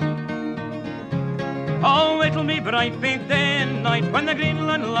 Oh, it'll be bright big day and night when the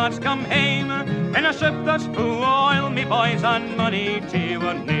Greenland lads come hame, in a ship that's full of oil, me boys, and money to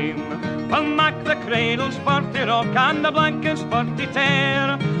our name. We'll mak the cradles for to rock and the blankets for to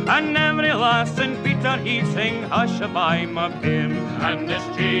tear, and every lass in Peterhead sing hush-a-bye, my bairn. And this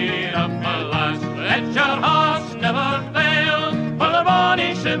cheer up, my lass, let your hearts never fail, for the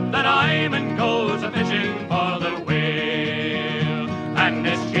bonny ship that I'm in goes a-fishing for the whale. And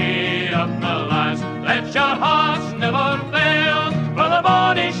this cheer up, my lass, let your hearts never fail, for the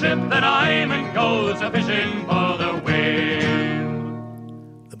bonny ship that I'm in goes a-fishing for the whale.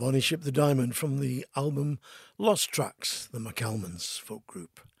 The Bonny Ship, the Diamond, from the album Lost Tracks, the McAlmans folk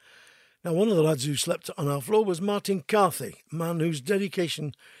group. Now, one of the lads who slept on our floor was Martin Carthy, a man whose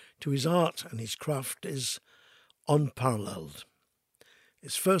dedication to his art and his craft is unparalleled.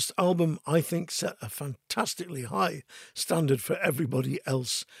 His first album, I think, set a fantastically high standard for everybody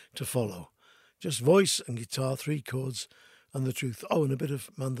else to follow. Just voice and guitar, 3 chords, and the truth. Oh, and a bit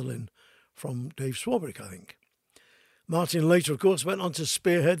of mandolin from Dave Swarbrick, I think. Martin later, of course, went on to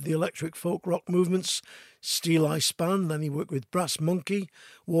spearhead the electric folk rock movements, Steel Eye Span, then he worked with Brass Monkey,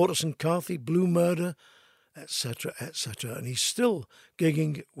 Waterson Carthy, Blue Murder, etc., etc. And he's still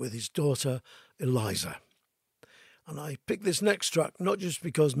gigging with his daughter, Eliza. And I picked this next track not just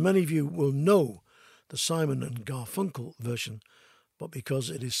because many of you will know the Simon and Garfunkel version, but because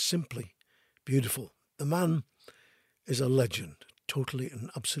it is simply beautiful. The man is a legend, totally and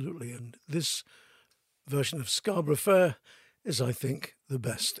absolutely, and this version of Scarborough Fair is, I think, the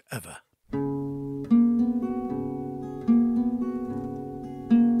best ever.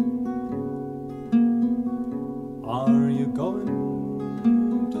 Are you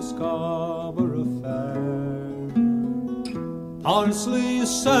going to Scarborough Fair? Parsley,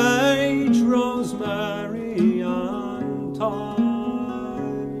 sage, rosemary and thyme.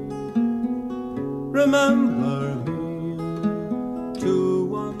 Remember me to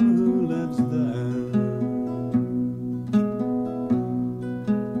one who lives there,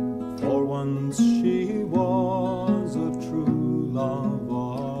 for once she was a true love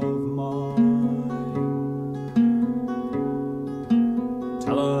of mine.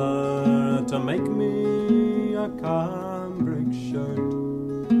 Tell her to make me a cambric shirt,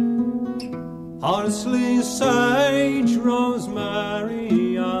 parsley, sage,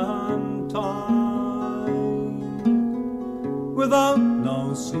 rosemary and thyme, without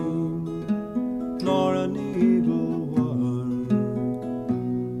no seam nor a needlework,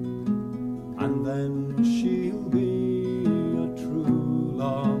 and then she'll be a true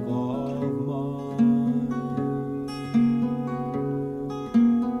love of mine.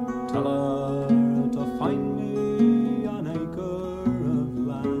 Tell her to find me an acre of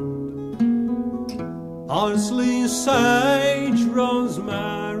land, parsley, sage,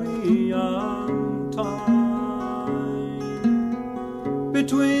 rosemary and thyme,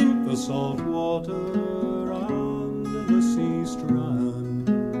 between the salt water and the sea strand,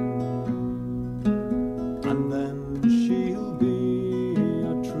 and then she'll be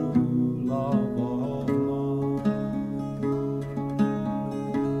a true love of mine.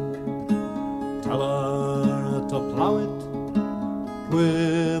 Tell her to plough it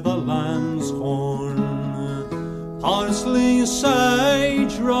with a lamb's horn, parsley,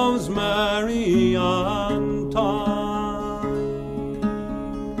 sage, rosemary and thyme,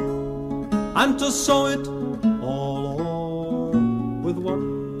 and to sow it all o'er with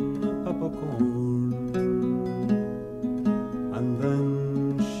one peppercorn, and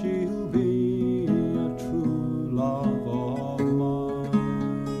then she'll be a true love of mine.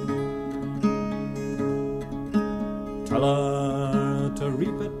 Tell her to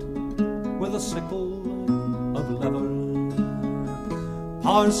reap it with a sickle of leather,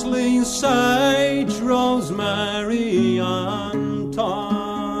 parsley, sage, rosemary and thyme,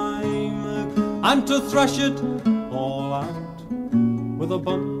 and to thresh it all out with a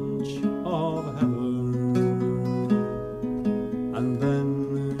bunch of heather, and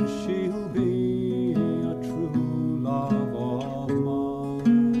then she'll be a true love of mine.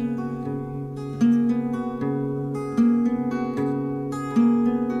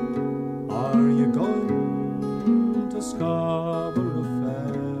 Are you going to Scarborough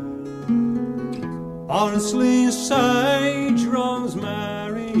Fair? Honestly, sage,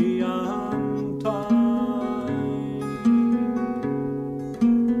 rosemary, and thyme.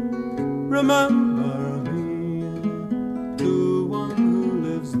 Remember me to one who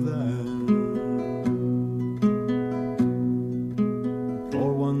lives there,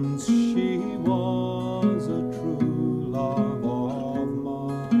 for once she was a true love of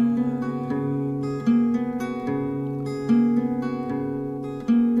mine.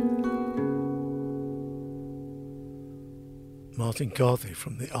 Martin Carthy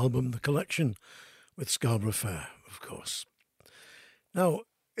from the album The Collection, with Scarborough Fair, of course. Now,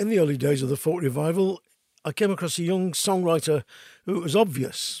 in the early days of the folk revival, I came across a young songwriter who, it was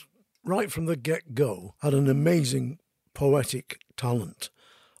obvious right from the get-go, had an amazing poetic talent.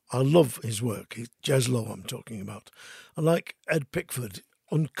 I love his work. He's Jez Lowe I'm talking about. And like Ed Pickford,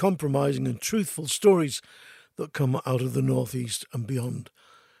 uncompromising and truthful stories that come out of the Northeast and beyond.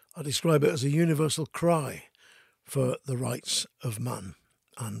 I describe it as a universal cry for the rights of man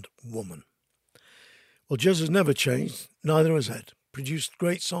and woman. Well, Jez has never changed, neither has Ed. Produced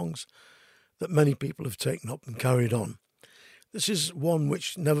great songs that many people have taken up and carried on. This is one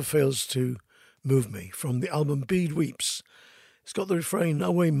which never fails to move me, from the album Bede Weeps. It's got the refrain,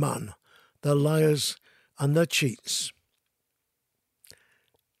 "Away man, they're liars and they're cheats."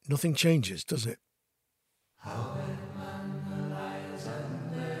 Nothing changes, does it? Away man, the liars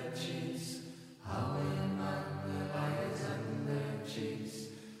and their cheats. Away man, the liars and their cheats.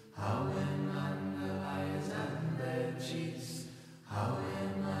 Away man, the liars and their cheats. Away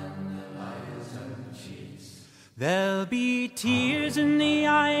man, the liars and cheats. There'll be tears in the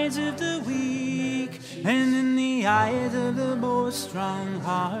eyes of the weak, and in the eyes of the most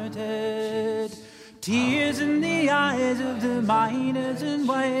strong-hearted. Tears in the eyes of the miners and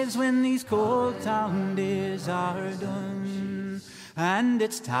wives when these cold town days are done. And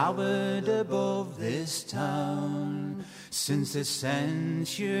it's towered above this town since the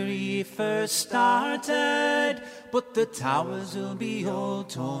century first started, but the towers will be all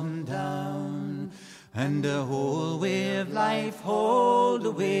torn down, and the whole way of life hauled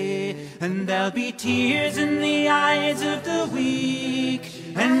away. And there'll be tears in the eyes of the weak,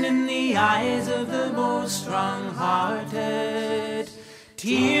 and in the eyes of the most strong-hearted.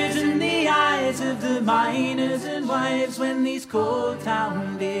 Tears in the eyes of the miners and wives when these cold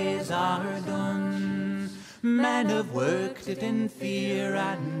town days are done. Men have worked it in fear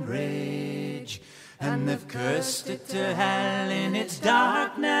and rage, and they've cursed it to hell in its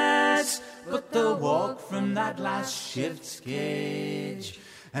darkness, but they'll walk from that last shift's cage,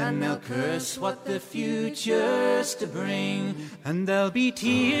 and they'll curse what the future's to bring. And there'll be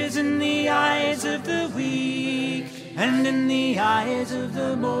tears in the eyes of the weak, and in the eyes of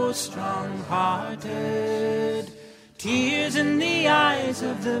the most strong-hearted. Tears in the eyes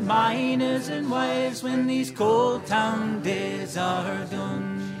of the miners and wives when these cold town days are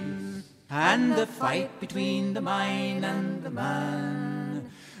done. And the fight between the mine and the man,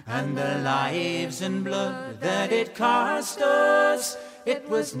 and the lives and blood that it cost us, it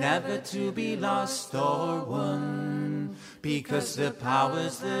was never to be lost or won, because the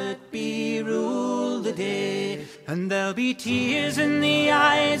powers that be rule the day. And there'll be tears in the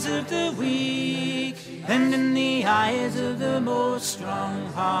eyes of the weak, and in the eyes of the most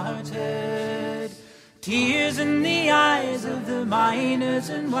strong-hearted. Tears in the eyes of the miners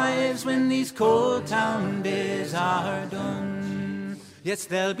and wives when these cold town days are done. Yes,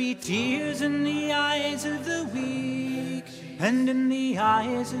 there'll be tears in the eyes of the weak, and in the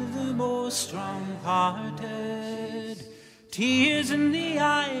eyes of the most strong-hearted. Tears in the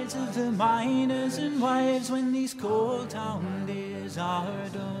eyes of the miners and wives when these cold town days are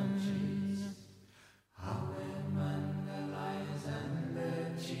done. Away man, the liars and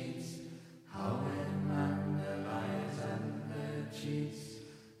their cheats. Away man, the liars and their cheats.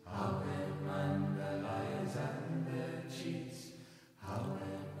 Away man, the liars and their cheats.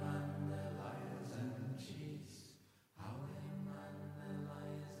 Away man, the liars and cheats. Away man, the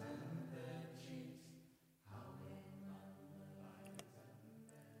liars and their cheats. Away man, the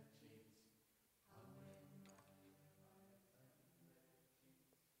liars and their cheats.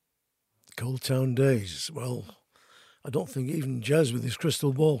 Cold Town Days. Well, I don't think even Jez with his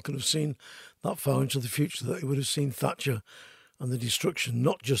crystal ball could have seen that far into the future, that he would have seen Thatcher and the destruction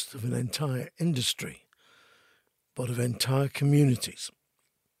not just of an entire industry, but of entire communities,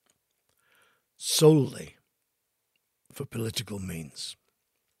 solely for political means.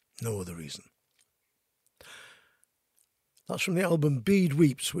 No other reason. That's from the album Bede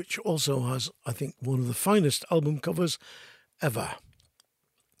Weeps, which also has, I think, one of the finest album covers ever.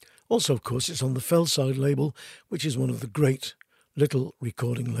 Also, of course, it's on the Fellside label, which is one of the great little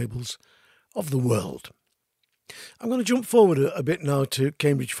recording labels of the world. I'm going to jump forward a bit now to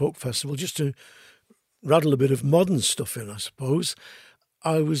Cambridge Folk Festival, just to rattle a bit of modern stuff in, I suppose.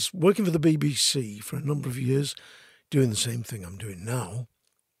 I was working for the BBC for a number of years, doing the same thing I'm doing now,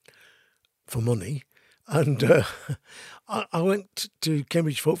 for money. And I went to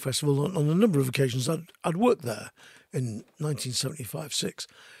Cambridge Folk Festival on a number of occasions. I'd worked there in 1975-6.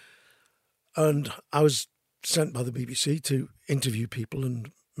 And I was sent by the BBC to interview people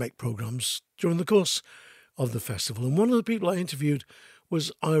and make programmes during the course of the festival. And one of the people I interviewed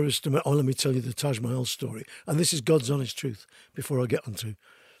was Iris DeMent. Oh, let me tell you the Taj Mahal story. And this is God's honest truth before I get onto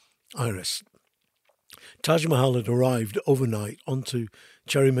Iris. Taj Mahal had arrived overnight onto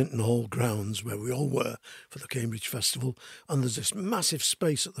Cherry Minton Hall grounds where we all were for the Cambridge Festival, and there's this massive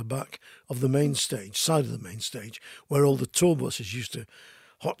space at the back of the main stage, side of the main stage, where all the tour buses used to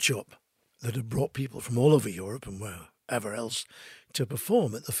hot shop that had brought people from all over Europe and wherever else to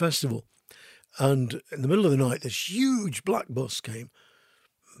perform at the festival. And in the middle of the night, this huge black bus came,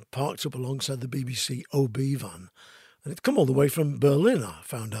 parked up alongside the BBC OB van, and it'd come all the way from Berlin, I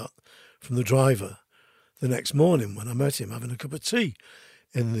found out from the driver the next morning when I met him having a cup of tea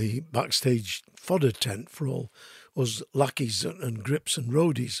in the backstage fodder tent for all us lackeys and grips and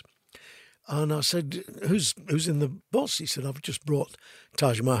roadies. And I said, who's in the bus? He said, I've just brought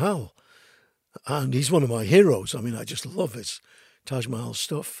Taj Mahal. And he's one of my heroes. I mean, I just love his Taj Mahal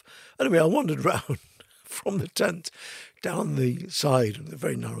stuff. Anyway, I wandered round from the tent down the side, the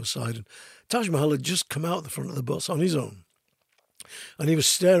very narrow side, and Taj Mahal had just come out the front of the bus on his own. And he was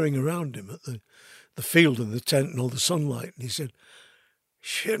staring around him at the field and the tent and all the sunlight. And he said,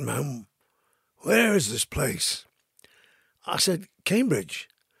 shit, man, where is this place? I said, Cambridge.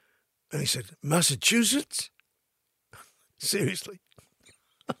 And he said, Massachusetts? Seriously.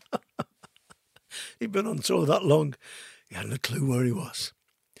 He'd been on tour that long, he hadn't a clue where he was.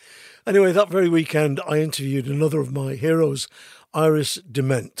 Anyway, that very weekend, I interviewed another of my heroes, Iris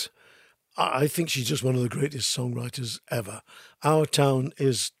DeMent. I think she's just one of the greatest songwriters ever. Our Town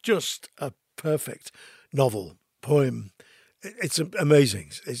is just a perfect novel, poem. It's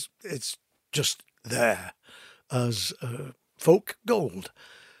amazing. It's just there as folk gold.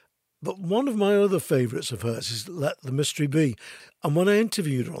 But one of my other favourites of hers is Let the Mystery Be. And when I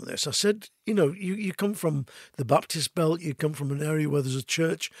interviewed her on this, I said, you know, you come from the Baptist Belt, you come from an area where there's a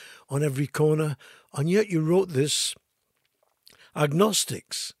church on every corner, and yet you wrote this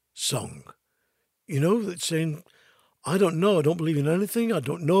agnostics song, you know, that's saying, I don't know, I don't believe in anything, I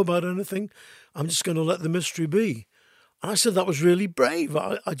don't know about anything, I'm just going to let the mystery be. And I said that was really brave.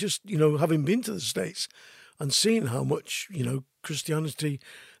 I just, you know, having been to the States and seen how much, you know, Christianity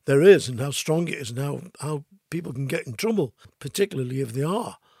there is and how strong it is and how people can get in trouble, particularly if they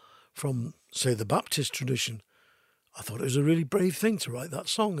are from, say, the Baptist tradition. I thought it was a really brave thing to write that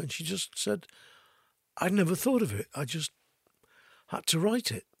song. And she just said, I'd never thought of it. I just had to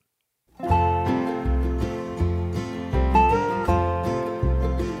write it.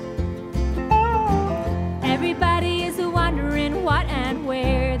 Everybody is wondering what and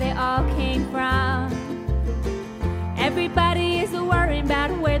where they all came from. Everybody is worrying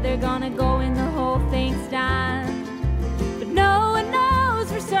about where they're gonna go when the whole thing's done. But no one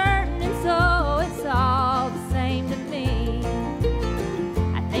knows for certain, and so it's all the same to me.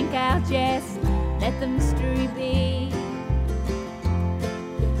 I think I'll just let the mystery be.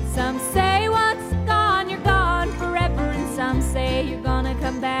 Some say once gone, you're gone forever, and some say you're gonna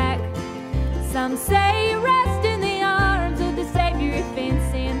come back. Some say you rest in the arms of the Savior if in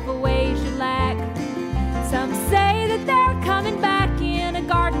sinful ways you lack. Some say that they're coming back in a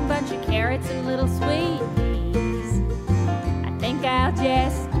garden, bunch of carrots and little sweet peas. I think I'll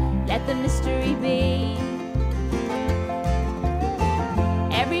just let the mystery be.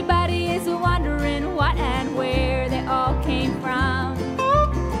 Everybody is wondering what and where they all came from.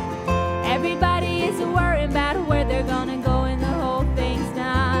 Everybody is worrying about where they're gonna go when the whole thing's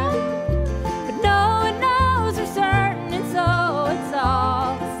done. But no one knows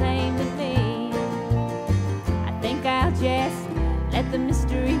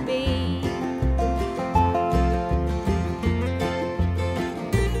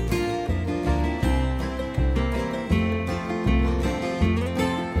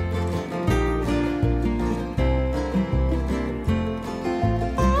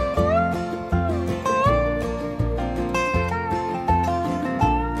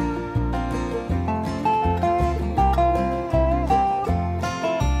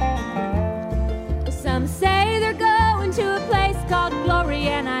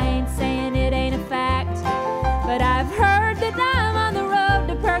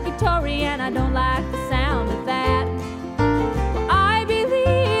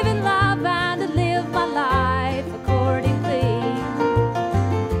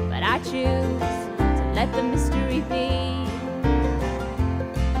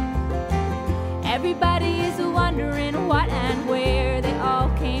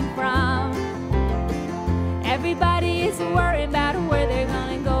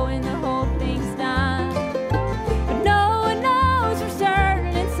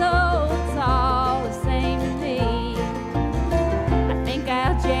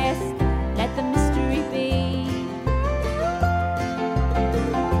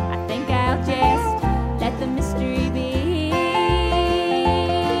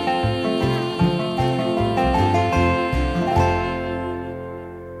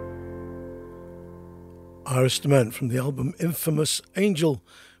Iris Dement from the album Infamous Angel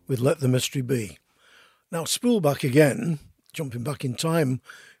with Let the Mystery Be. Now, spool back again, jumping back in time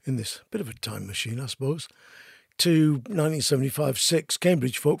in this bit of a time machine, I suppose, to 1975-6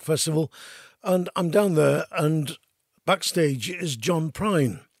 Cambridge Folk Festival, and I'm down there, and backstage is John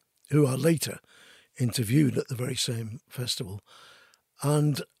Prine, who I later interviewed at the very same festival,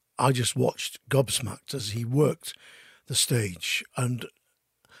 and I just watched gobsmacked as he worked the stage. And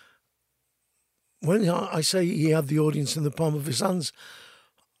when I say he had the audience in the palm of his hands,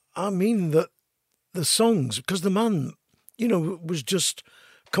 I mean that the songs, because the man, you know, was just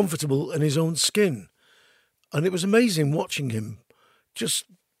comfortable in his own skin. And it was amazing watching him, just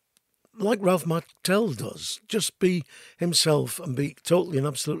like Ralph Martell does, just be himself and be totally and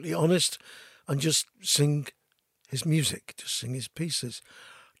absolutely honest and just sing his music, just sing his pieces,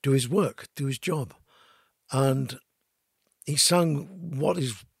 do his work, do his job. And he sang what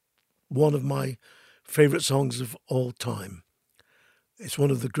is one of my favourite songs of all time. It's one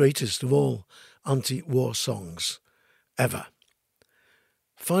of the greatest of all anti-war songs ever.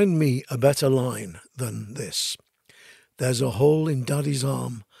 Find me a better line than this. There's a hole in Daddy's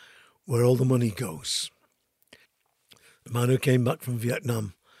arm where all the money goes. The man who came back from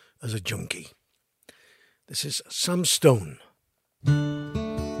Vietnam as a junkie. This is Sam Stone.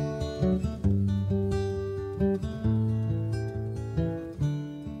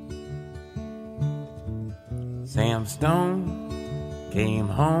 Sam Stone came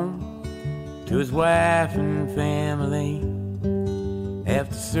home to his wife and family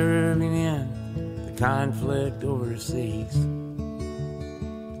after serving in the conflict overseas.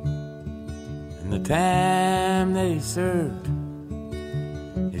 And the time that he served,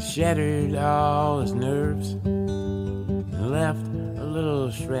 it shattered all his nerves and left a little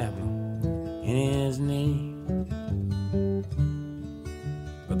shrapnel in his knee.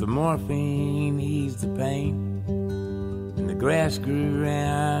 But the morphine eased the pain, and the grass grew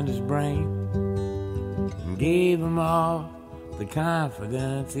around his brain and gave him all the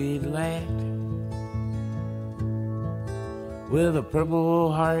confidence he'd lacked. With a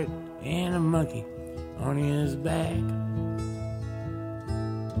purple heart and a monkey on his back.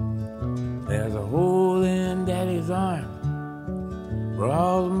 There's a hole in Daddy's arm where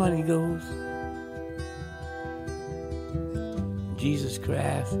all the money goes. Jesus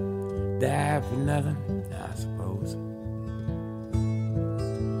Christ died for nothing, I suppose.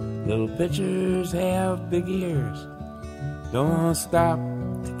 Little pitchers have big ears, don't stop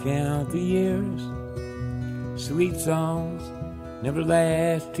to count the years. Sweet songs never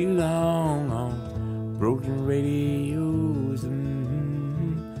last too long on broken radios.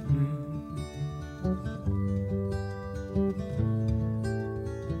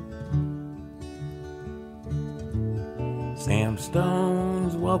 Sam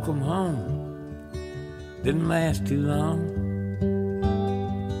Stone's welcome home didn't last too long.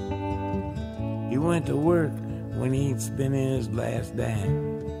 He went to work when he'd spent his last dime,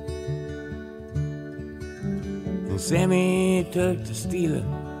 and Sammy took to stealing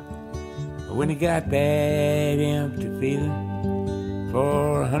when he got that empty feeling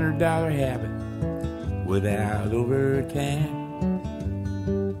for $100 habit without overtime.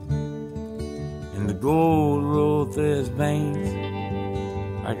 And the gold rolled through his veins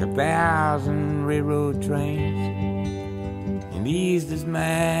like 1,000 railroad trains, and eased his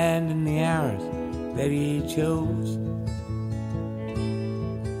mind in the hours that he chose,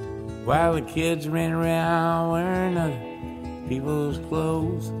 while the kids ran around wearing other people's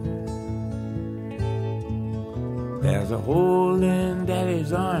clothes. There's a hole in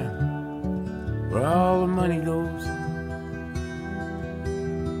Daddy's arm where all the money goes.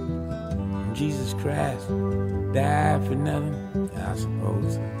 Jesus Christ died for nothing, I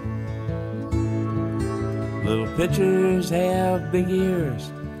suppose. Little pitchers have big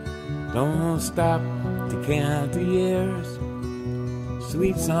ears, don't stop to count the years.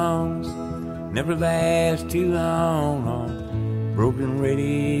 Sweet songs never last too long on broken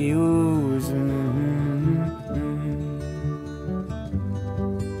radios.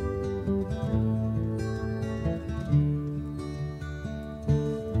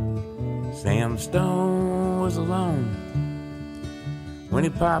 Sam Stone was alone when he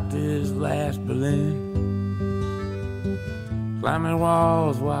popped his last balloon, climbing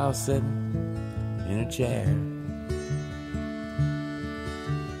walls while sitting in a chair.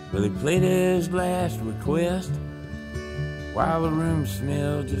 Well, he played his last request while the room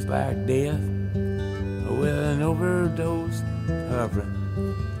smelled just like death, with an overdose hovering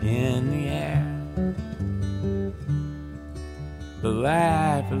in the air. But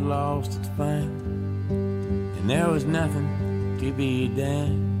life had lost its fun, and there was nothing to be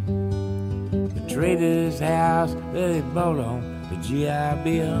done but trader's house where they bought on the GI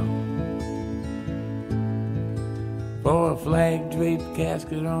Bill. For a flag-draped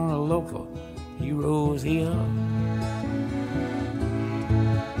casket on a local hero's hill.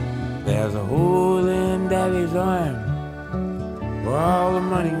 There's a hole in Daddy's arm where all the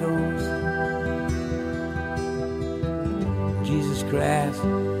money goes. Jesus Christ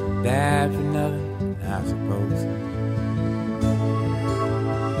died for nothing, I suppose.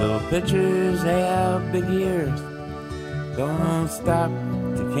 Little pitchers have big ears, don't stop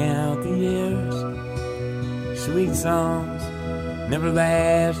to count the years. Sweet songs never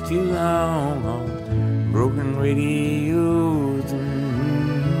last too long on broken radios.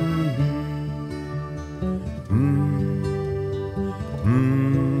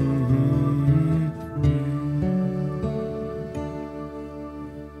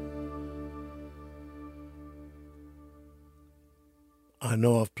 I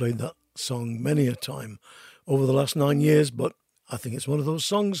know I've played that song many a time over the last 9 years, but I think it's one of those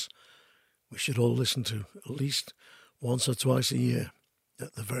songs we should all listen to at least once or twice a year,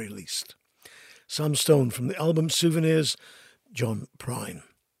 at the very least. Sam Stone from the album Souvenirs, John Prine.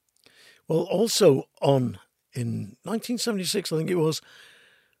 Well, also on in 1976, I think it was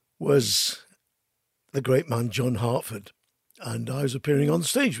the great man John Hartford. And I was appearing on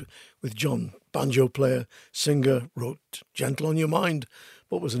stage with John, banjo player, singer, wrote Gentle on Your Mind,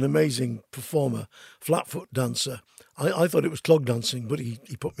 but was an amazing performer, flatfoot dancer. I thought it was clog dancing, but he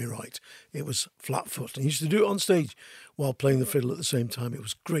put me right. It was flatfoot. And he used to do it on stage while playing the fiddle at the same time. It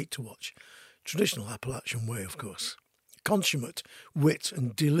was great to watch. Traditional Appalachian way, of course. Consummate wit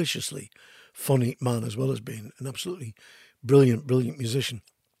and deliciously funny man, as well as being an absolutely brilliant musician.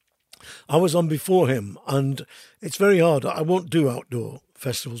 I was on before him, and it's very hard. I won't do outdoor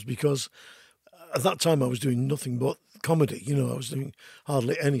festivals because at that time I was doing nothing but comedy. You know, I was doing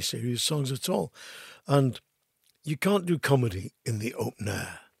hardly any serious songs at all. And you can't do comedy in the open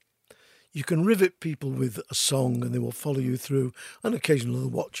air. You can rivet people with a song and they will follow you through, and occasionally they'll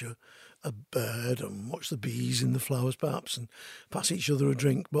watch a bird and watch the bees in the flowers perhaps and pass each other a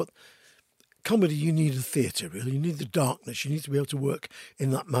drink. But comedy, you need a theatre, really. You need the darkness. You need to be able to work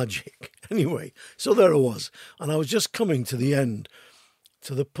in that magic. Anyway, so there I was. And I was just coming to the end,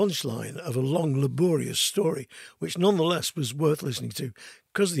 to the punchline of a long, laborious story, which nonetheless was worth listening to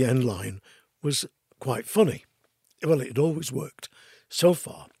because the end line was quite funny. Well, it had always worked so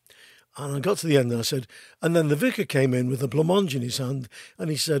far. And I got to the end and I said, and then the vicar came in with a blancmange in his hand and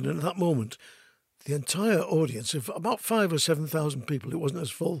he said, and at that moment, the entire audience of about 5,000 or 7,000 people, it wasn't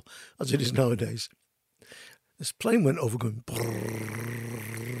as full as it is nowadays, this plane went over going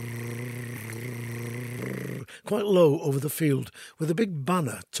quite low over the field with a big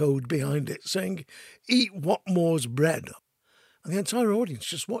banner towed behind it saying, "Eat Watmore's bread." And the entire audience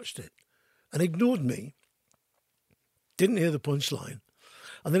just watched it and ignored me, didn't hear the punchline.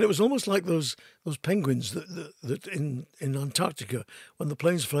 And then it was almost like those penguins that in Antarctica, when the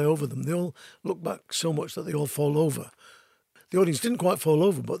planes fly over them, they all look back so much that they all fall over. The audience didn't quite fall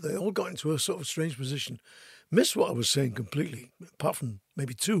over, but they all got into a sort of strange position. Missed what I was saying completely, apart from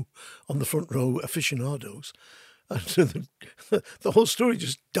maybe two on the front row aficionados. And the whole story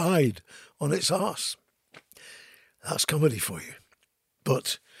just died on its arse. That's comedy for you.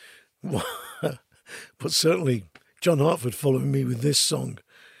 But certainly John Hartford following me with this song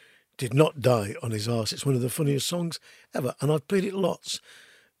did not die on his arse. It's one of the funniest songs ever. And I've played it lots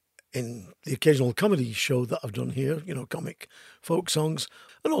in the occasional comedy show that I've done here, you know, comic folk songs,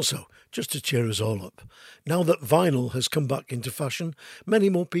 and also just to cheer us all up. Now that vinyl has come back into fashion, many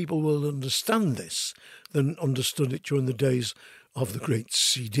more people will understand this than understood it during the days of the great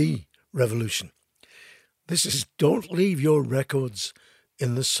CD revolution. This is Don't Leave Your Records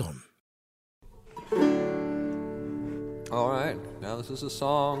in the Sun. All right, now this is a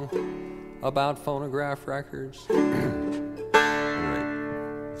song about phonograph records. All right,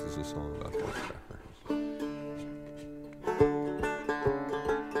 this is a song about phonograph records.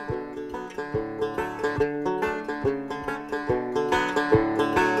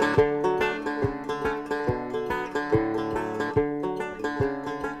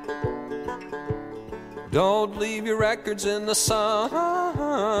 Don't leave your records in the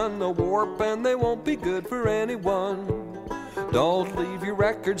sun, they'll warp and they won't be good for anyone. Don't leave your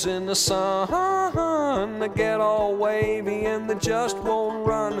records in the sun, they get all wavy and they just won't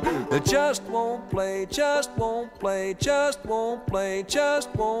run. They just won't play, just won't play, just won't play,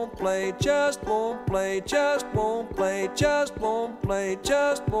 just won't play, just won't play, just won't play, just won't play,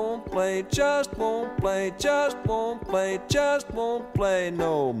 just won't play, just won't play, just won't play, just won't play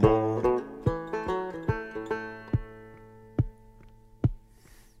no more.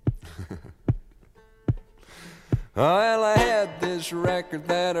 Well, I had this record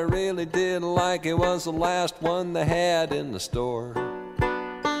that I really did like. It was the last one they had in the store.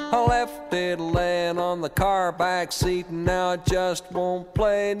 I left it laying on the car back seat, and now it just won't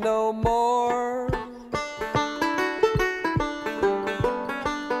play no more.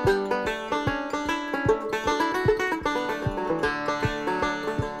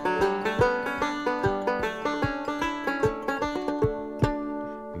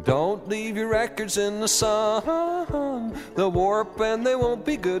 Don't leave your records in the sun. They'll warp and they won't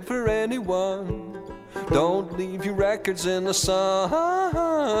be good for anyone. Don't leave your records in the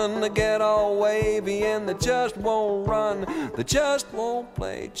sun. They get all wavy and they just won't run. They just won't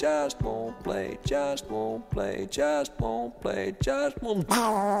play, just won't play, just won't play, just won't play, just won't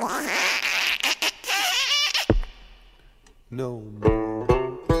no more.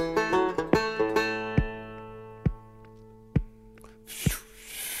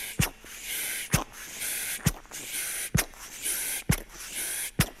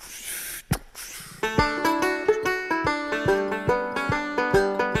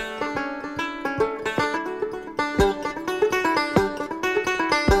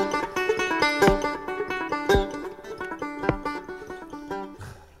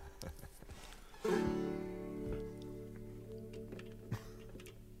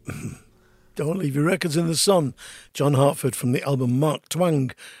 Don't Leave Your Records in the Sun. John Hartford from the album Mark Twang,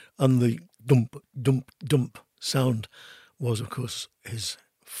 and the dump, dump, dump sound was, of course, his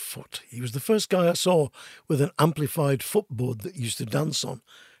foot. He was the first guy I saw with an amplified footboard that he used to dance on.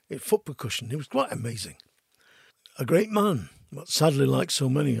 Foot percussion. It was quite amazing. A great man, but sadly, like so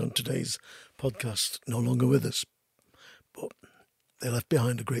many on today's podcast, no longer with us. But they left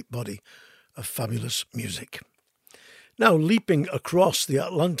behind a great body of fabulous music. Now, leaping across the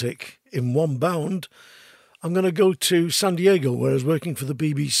Atlantic in one bound, I'm going to go to San Diego, where I was working for the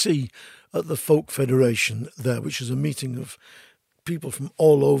BBC at the Folk Federation there, which is a meeting of people from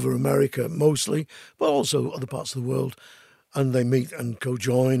all over America, mostly, but also other parts of the world. And they meet and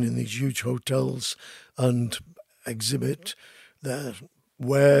co-join in these huge hotels and exhibit their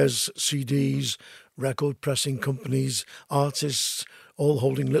wares, CDs, record pressing companies, artists, all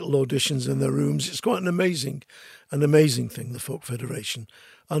holding little auditions in their rooms. It's quite an amazing thing, the Folk Federation.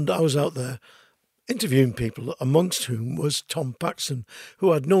 And I was out there interviewing people, amongst whom was Tom Paxton,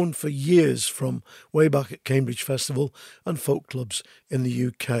 who I'd known for years from way back at Cambridge Festival and folk clubs in the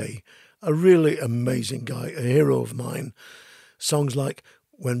UK. A really amazing guy, a hero of mine. Songs like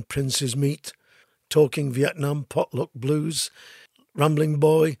When Princes Meet, Talking Vietnam, Potluck Blues, Rambling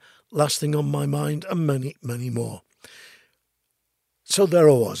Boy, Last Thing on My Mind, and many, many more. So there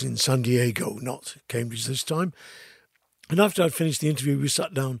I was in San Diego, not Cambridge this time. And after I'd finished the interview, we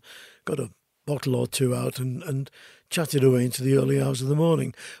sat down, got a bottle or two out and chatted away into the early hours of the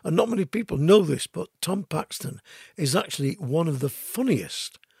morning. And not many people know this, but Tom Paxton is actually one of the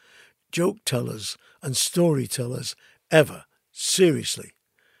funniest joke tellers and storytellers ever. Seriously,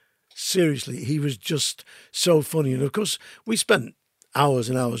 he was just so funny. And of course, we spent hours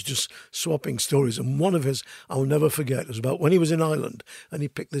and hours just swapping stories. And one of his, I'll never forget, was about when he was in Ireland and he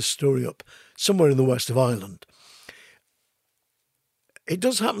picked this story up somewhere in the west of Ireland. It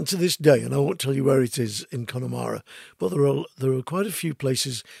does happen to this day, and I won't tell you where it is in Connemara, but there are quite a few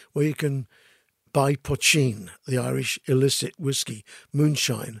places where you can buy pochine, the Irish illicit whiskey,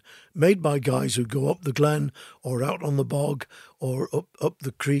 moonshine, made by guys who go up the glen or out on the bog or up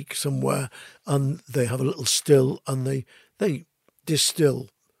the creek somewhere, and they have a little still and they distill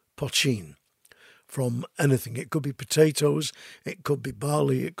pochine from anything. It could be potatoes, it could be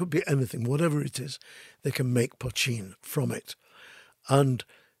barley, it could be anything, whatever it is, they can make pochine from it. And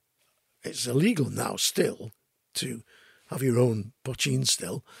it's illegal now still to have your own pochine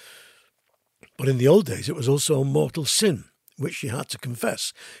still. But in the old days, it was also a mortal sin, which you had to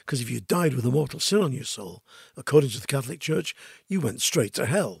confess. Because if you died with a mortal sin on your soul, according to the Catholic Church, you went straight to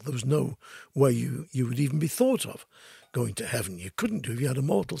hell. There was no way you would even be thought of going to heaven. You couldn't do if you had a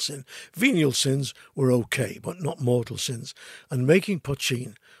mortal sin. Venial sins were okay, but not mortal sins. And making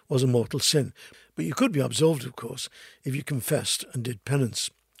pochine was a mortal sin. But you could be absolved, of course, if you confessed and did penance.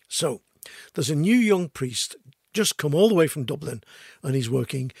 So there's a new young priest just come all the way from Dublin, and he's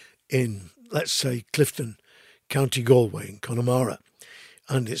working in, let's say, Clifton, County Galway in Connemara.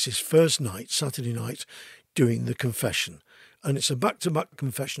 And it's his first night, Saturday night, doing the confession. And it's a back-to-back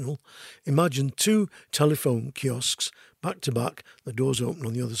confessional. Imagine 2 telephone kiosks, back-to-back, the doors open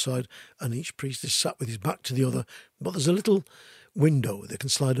on the other side, and each priest is sat with his back to the other. But there's a little window they can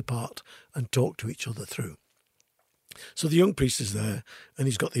slide apart and talk to each other through. So the young priest is there, and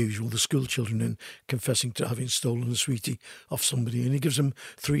he's got the usual, the school children in, confessing to having stolen a sweetie off somebody, and he gives them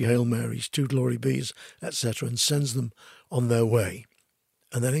 3 Hail Marys, 2 Glory Bees, etc., and sends them on their way.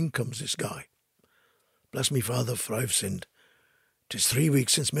 And then in comes this guy. Bless me, Father, for I've sinned. 'Tis 3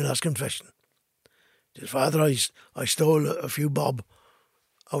 weeks since my last confession. 'Tis, Father, I stole a few bob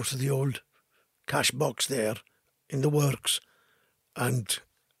out of the old cash box there in the works, and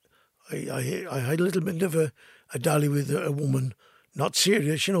I had a little bit of a dally with a woman, not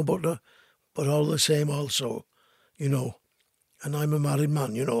serious, but all the same also, and I'm a married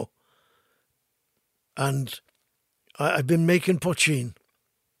man, and I've been making pochine.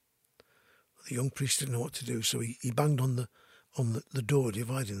 The young priest didn't know what to do, so he banged on the door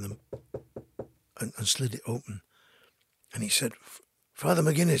dividing them and slid it open, and he said, Father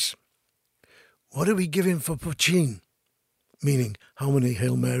McGuinness, what are we giving for pochine? Meaning, how many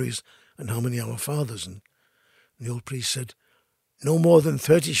Hail Marys and how many Our Fathers? And the old priest said, no more than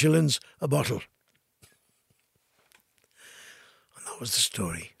 30 shillings a bottle. And that was the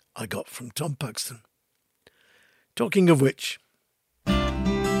story I got from Tom Paxton. Talking of which,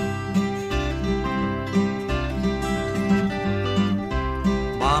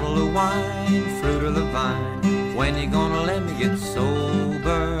 bottle of wine, fruit of the vine, when you gonna let me get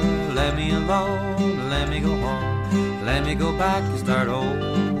sober? Let me alone, let me go home, let me go back and start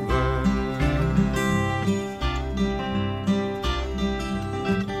over.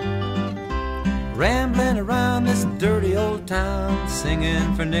 Rambling around this dirty old town,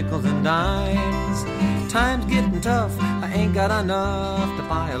 singing for nickels and dimes. Time's getting tough, I ain't got enough to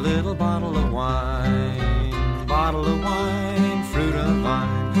buy a little bottle of wine. Bottle of wine, fruit of the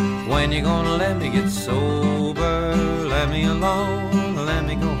vine, when you gonna let me get sober? Let me alone, let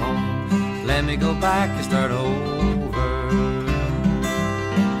me go home, let me go back and start over.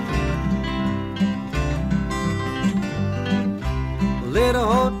 Little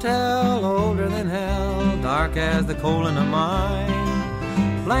hotel, older than hell, dark as the coal in a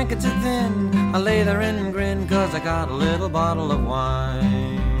mine. Blankets are thin, I lay there and grin, 'cause I got a little bottle of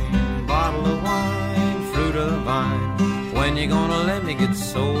wine. Bottle of wine, fruit of the vine, when you gonna let me get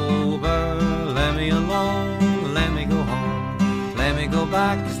sober? Let me alone, let me go home, let me go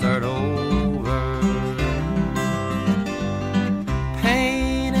back and start over.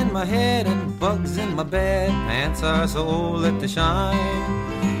 Pain in my head and bugs in my bed, pants are so old that they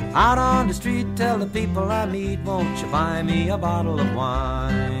shine. Out on the street, tell the people I meet, won't you buy me a bottle of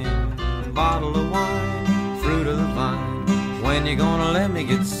wine? Bottle of wine, fruit of the vine, when you gonna let me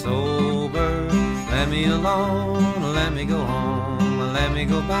get sober? Let me alone, let me go home, let me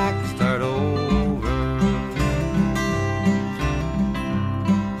go back and start over.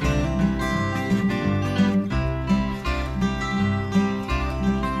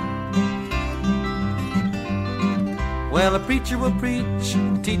 Well, a preacher will preach,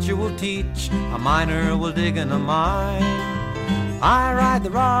 a teacher will teach, a miner will dig in a mine. I ride the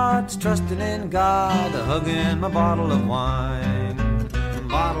rods, trusting in God, hugging my bottle of wine.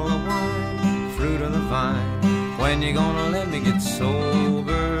 Bottle of wine, fruit of the vine, when you gonna let me get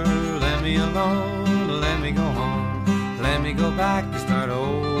sober? Let me alone, let me go home, let me go back and start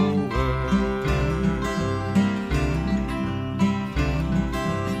over.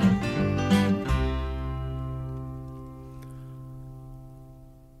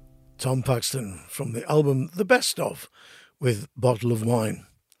 Tom Paxton from the album The Best Of with Bottle of Wine.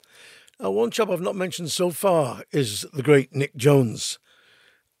 Now, one chap I've not mentioned so far is the great Nick Jones.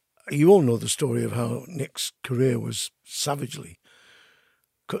 You all know the story of how Nick's career was savagely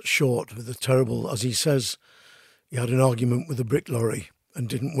cut short with a terrible, as he says, he had an argument with a brick lorry and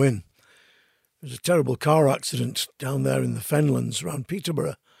didn't win. There was a terrible car accident down there in the Fenlands around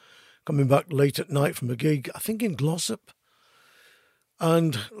Peterborough, coming back late at night from a gig, I think in Glossop.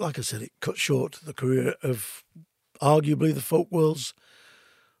 And, like I said, it cut short the career of arguably the folk world's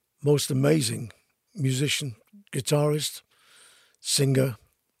most amazing musician, guitarist, singer,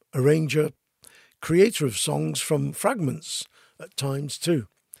 arranger, creator of songs from fragments at times too.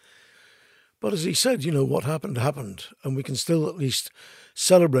 But as he said, what happened, happened, and we can still at least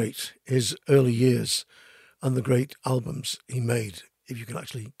celebrate his early years and the great albums he made, if you can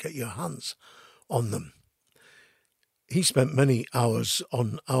actually get your hands on them. He spent many hours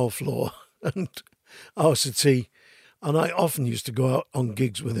on our floor and our settee, and I often used to go out on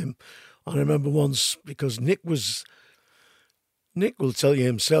gigs with him. I remember once, because Nick will tell you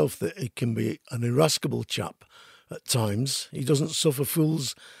himself that he can be an irascible chap at times. He doesn't suffer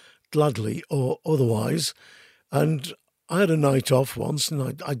fools gladly or otherwise. And I had a night off once,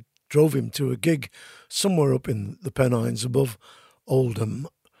 and I drove him to a gig somewhere up in the Pennines above Oldham.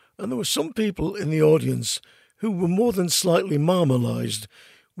 And there were some people in the audience who were more than slightly marmalised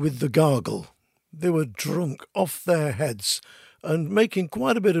with the gargle. They were drunk off their heads and making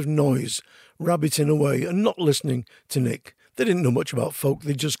quite a bit of noise, rabbiting away and not listening to Nick. They didn't know much about folk,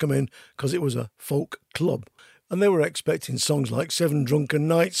 they'd just come in because it was a folk club. And they were expecting songs like Seven Drunken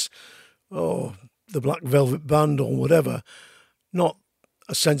Nights or the Black Velvet Band or whatever, not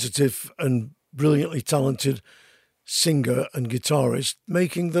a sensitive and brilliantly talented singer and guitarist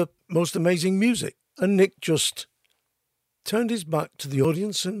making the most amazing music. And Nick just turned his back to the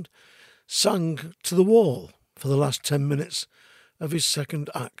audience and sang to the wall for the last 10 minutes of his second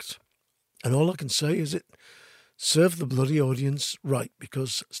act. And all I can say is it served the bloody audience right,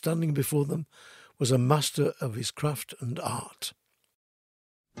 because standing before them was a master of his craft and art.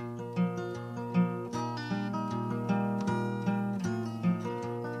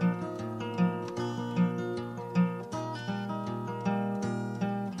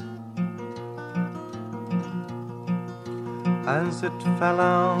 As it fell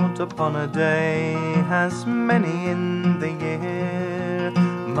out upon a day, as many in the year,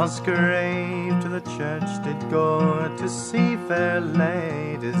 Musgrave to the church did go to see fair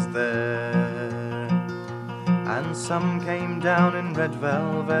ladies there. And some came down in red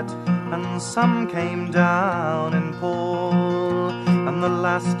velvet, and some came down in pall, and the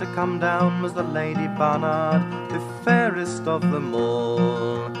last to come down was the Lady Barnard, the fairest of them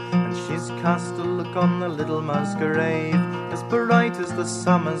all. And she's cast a look on the little Musgrave as bright as the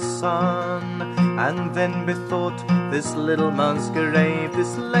summer's sun, and then bethought, this little Musgrave,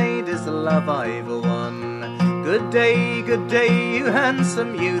 this lady's love I've won. Good day, you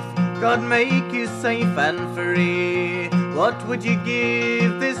handsome youth, God make you safe and free. What would you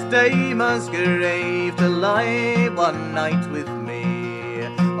give this day, Musgrave, to lie one night with me?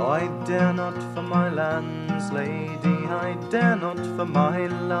 Oh, I dare not for my lands, lady, I dare not for my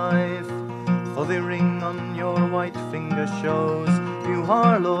life, for the ring on your white finger shows you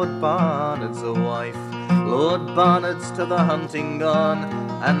are Lord Barnard's wife. Lord Barnard's to the hunting gone,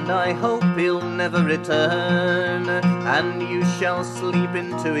 and I hope he'll never return, and you shall sleep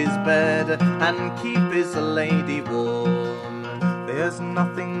into his bed and keep his lady warm. There's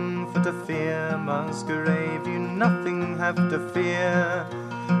nothing for to fear, Musgrave, you nothing have to fear.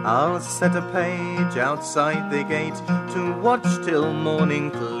 I'll set a page outside the gate to watch till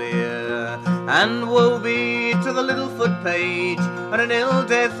morning clear, and woe be to the little foot page, and an ill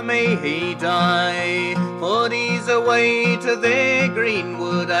death may he die, for he's away to their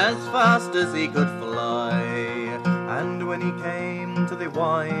greenwood as fast as he could fly. And when he came to the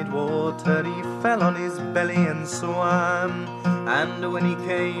wide water, he fell on his belly and swam, and when he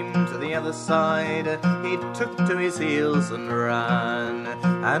came to the other side, he took to his heels and ran.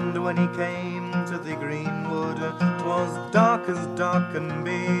 And when he came to the greenwood, 'twas dark as dark can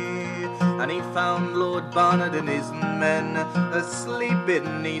be, and he found Lord Barnard and his men asleep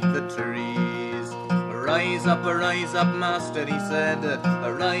beneath the trees. Rise up, master, he said,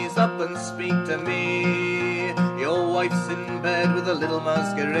 rise up and speak to me. Your wife's in bed with a little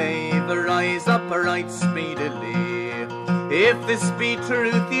Musgrave, rise up right speedily. If this be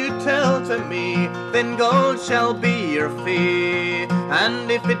truth you tell to me, then gold shall be your fee, and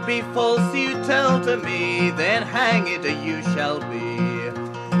if it be false you tell to me, then hang it you shall be.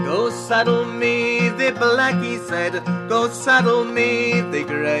 Go saddle me the black, he said, go saddle me the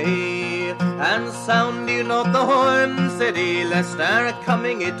grey, and sound you not the horn, said he, lest our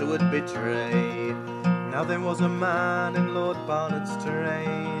coming it would betray. Now there was a man in Lord Barnard's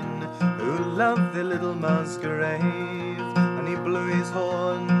terrain who loved the little Musgrave, and he blew his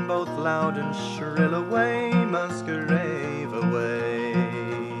horn both loud and shrill, away, Musgrave, away.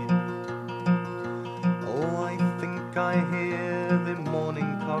 Oh, I think I hear the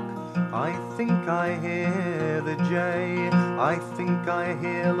morning cock, I think I hear the jay, I think I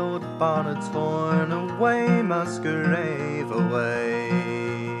hear Lord Barnard's horn, away, Musgrave, away.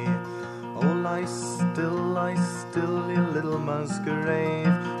 Oh, lie still, you little Musgrave,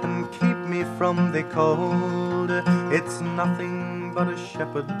 and keep me from the cold. It's nothing but a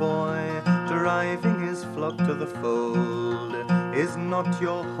shepherd boy driving his flock to the fold. Is not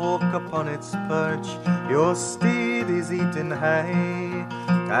your hawk upon its perch, your steed is eating hay,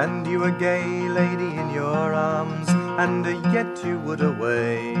 and you a gay lady in your arms, and yet you would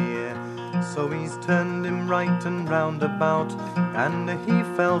away. So he's turned him right and round about, and he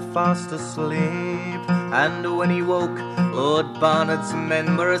fell fast asleep, and when he woke, Lord Barnard's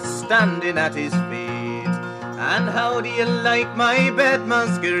men were a-standing at his feet. And how do you like my bed,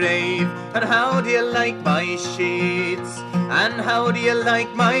 Musgrave, and how do you like my sheets, and how do you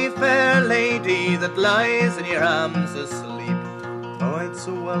like my fair lady that lies in your arms asleep? Oh, it's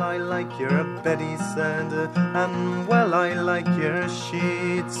well I like your bed, he said, and well I like your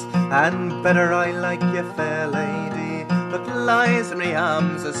sheets, and better I like your fair lady that lies in my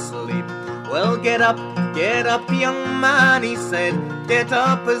arms asleep. Well, get up, young man, he said, get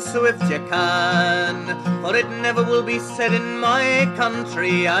up as swift you can, for it never will be said in my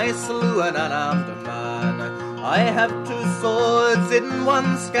country I slew an unarmed man. I have 2 swords in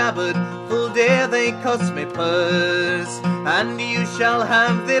one scabbard, full dear they cost me purse, and you shall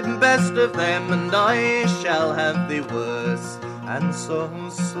have the best of them, and I shall have the worst. And so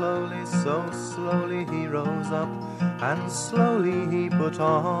slowly he rose up, and slowly he put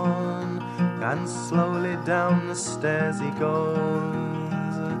on, and slowly down the stairs he goes,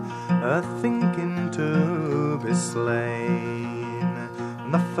 a-thinking to be slain.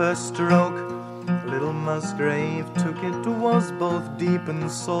 And the first stroke little Musgrave took, it was both deep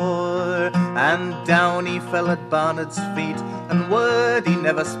and sore, and down he fell at Barnard's feet, and word he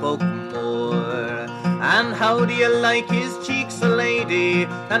never spoke more. And how do you like his cheeks, a lady?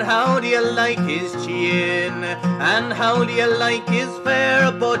 And how do you like his chin? And how do you like his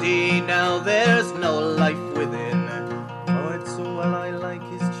fair body? Now there's no life within. Oh, it's well I like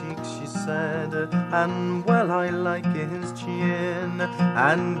his cheeks, she said, and well I like his chin,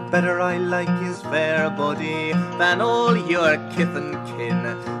 and better I like his fair body than all your kith and kin.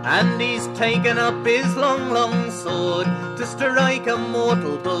 And he's taken up his long sword to strike a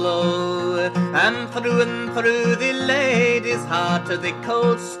mortal blow, and through the lady's heart to the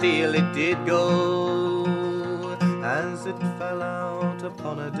cold steel it did go. As it fell out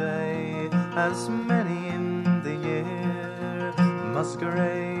upon a day, as many in the year,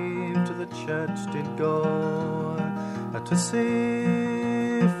 Musgrave to the church did go, to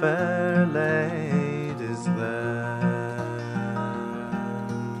see fair ladies there.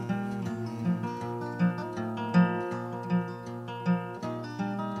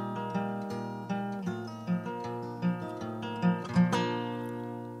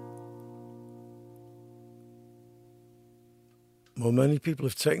 Well, many people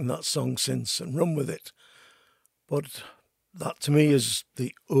have taken that song since and run with it, but that to me is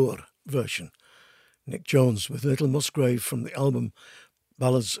the Ur version. Nick Jones with Little Musgrave from the album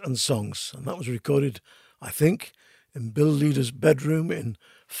Ballads and Songs, and that was recorded, I think, in Bill Leader's bedroom in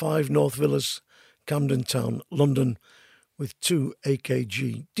 5 North Villas, Camden Town, London, with 2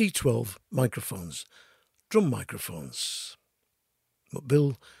 AKG D12 microphones, drum microphones. But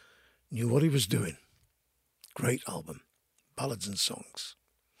Bill knew what he was doing. Great album. Ballads and Songs.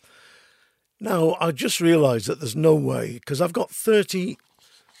 Now, I just realised that there's no way, because I've got 30,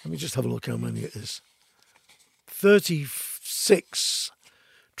 let me just have a look how many it is, 36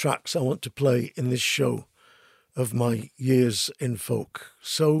 tracks I want to play in this show of my years in folk.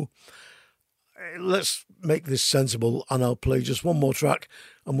 So let's make this sensible, and I'll play just one more track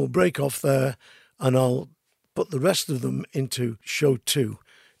and we'll break off there, and I'll put the rest of them into show 2,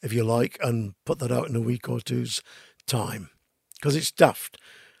 if you like, and put that out in a week or two's time. Because it's daft.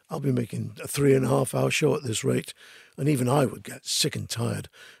 I'll be making a 3.5-hour show at this rate, and even I would get sick and tired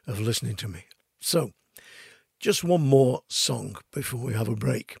of listening to me. So, just one more song before we have a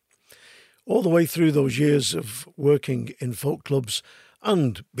break. All the way through those years of working in folk clubs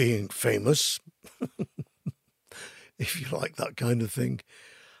and being famous, if you like that kind of thing,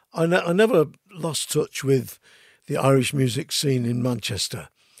 I never lost touch with the Irish music scene in Manchester.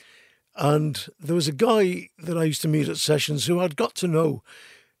 And there was a guy that I used to meet at sessions who I'd got to know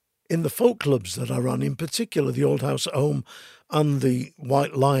in the folk clubs that I ran, in particular the Old House at Home and the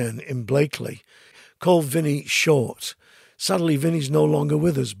White Lion in Blakely, called Vinnie Short. Sadly, Vinnie's no longer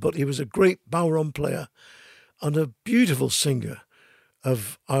with us, but he was a great bowron player and a beautiful singer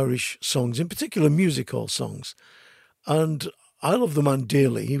of Irish songs, in particular music hall songs. And I love the man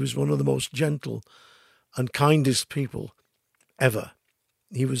dearly. He was one of the most gentle and kindest people ever.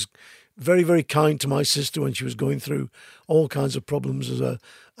 He was very, very kind to my sister when she was going through all kinds of problems as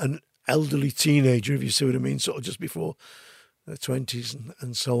an elderly teenager, if you see what I mean, sort of just before her 20s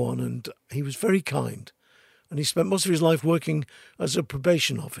and so on. And he was very kind. And he spent most of his life working as a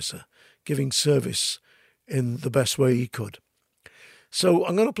probation officer, giving service in the best way he could. So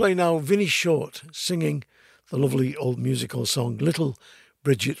I'm going to play now Vinnie Short singing the lovely old musical song, Little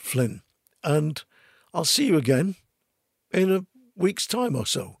Bridget Flynn. And I'll see you again in a week's time or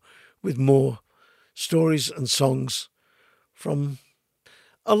so with more stories and songs from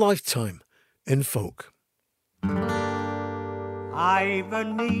a lifetime in folk. I've a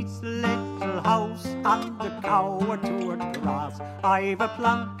neat little house and a cow or 2 at grass. I've a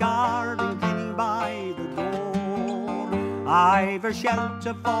plank garden clean by the door. I've a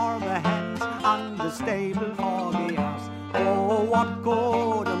shelter for the hens and a stable for the horse. Oh, what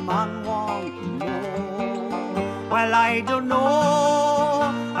could a man want more? Well, I don't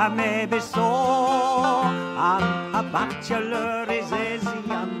know, maybe so. And a bachelor is easy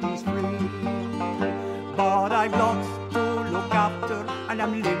and he's free. But I've lots to look after, and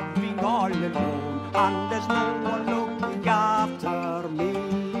I'm living all alone, and there's no one looking after me.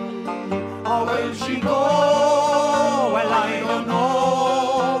 Or will she go? Well, I don't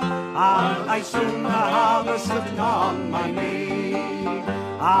know. And I soon have her sitting on my knee,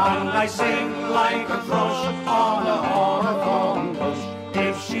 and I sing like a thrush on a hawthorn bush,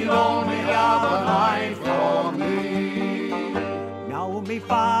 if she'd only have an eye for me. Now me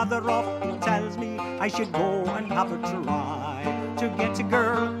father often tells me I should go and have a try to get a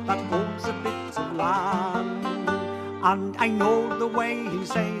girl that holds a bit of land. And I know the way he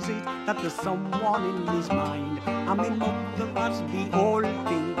says it, that there's someone in his mind, and my mother has the whole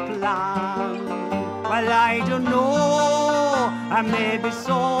thing planned. Well, I don't know, maybe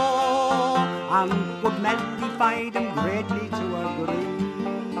so, and would maybe find him greatly to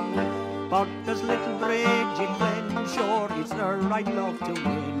agree. But there's little Bridget Flynn, sure it's her I'd love to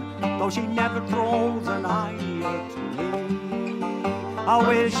win, though she never throws an eye at me. How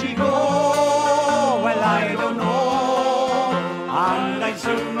will she go? Well, I don't know. And I'd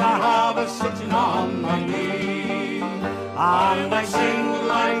sooner have her sitting on my knee, and I'd sing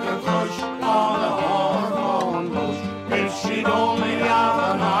like a thrush on a hawthorn bush, if she'd only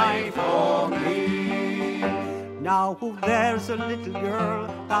have an eye for me. Now there's a little girl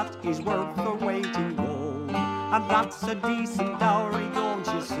that is worth her weight in gold, and that's a decent dowry, don't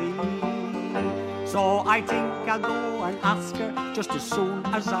you see? So I think I'll go and ask her just as soon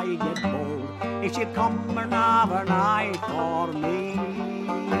as I get bold, if she'll come and have an eye for me.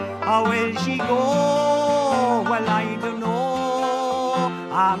 How will she go? Well, I don't know.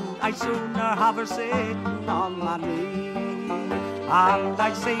 And I'd sooner have her sitting on my knee, and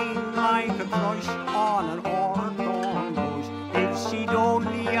I'd sing like a thrush on an hawthorn bush, if she'd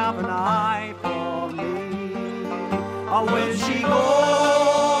only have an eye for me. How will she go?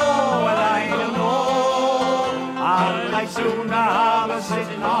 Well, I don't know. And I'd sooner have her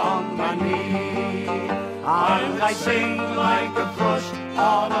sitting on my knee, and I'd sing like a thrush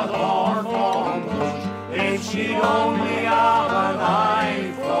on a hawthorn bush, if she'd only have an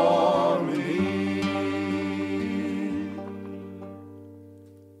eye for me.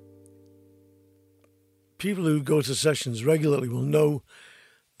 People who go to sessions regularly will know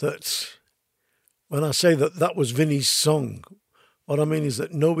that when I say that that was Vinnie's song, what I mean is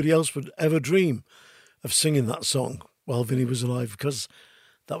that nobody else would ever dream of singing that song while Vinnie was alive, because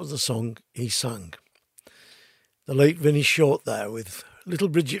that was the song he sang. The late Vinnie Short there with Little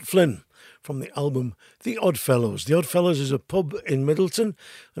Bridget Flynn from the album The Oddfellows. The Oddfellows is a pub in Middleton,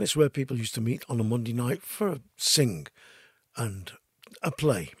 and it's where people used to meet on a Monday night for a sing and a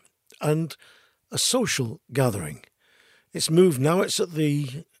play and a social gathering. It's moved now, it's at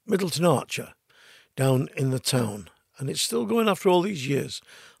the Middleton Archer down in the town, and it's still going after all these years.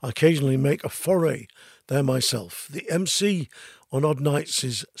 I occasionally make a foray there myself. The MC on odd nights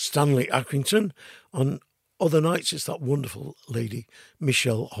is Stanley Accrington. On other nights, it's that wonderful lady,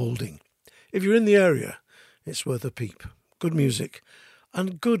 Michelle Holding. If you're in the area, it's worth a peep. Good music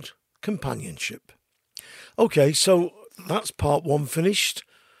and good companionship. Okay, so that's part one finished.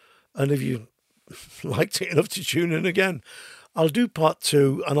 And if you liked it enough to tune in again, I'll do part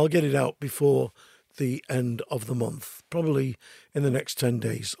two, and I'll get it out before the end of the month, probably in the next 10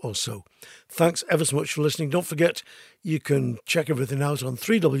 days or so. Thanks ever so much for listening. Don't forget, you can check everything out on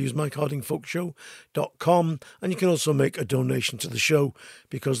 3wsmikehardingfolkshow.com, and you can also make a donation to the show,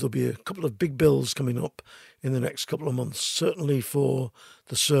 because there'll be a couple of big bills coming up in the next couple of months, certainly for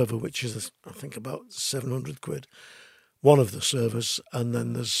the server, which is, I think, about £700, one of the servers, and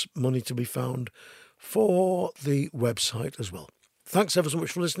then there's money to be found for the website as well. Thanks ever so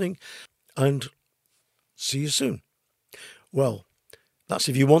much for listening, and see you soon. Well, that's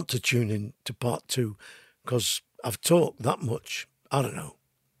if you want to tune in to part two, because I've talked that much. I don't know.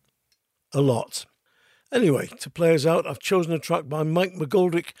 A lot. Anyway, to play us out, I've chosen a track by Mike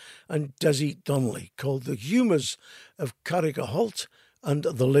McGoldrick and Desi Donnelly called The Humours of Carriga Holt and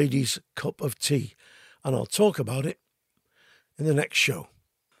the Lady's Cup of Tea. And I'll talk about it in the next show.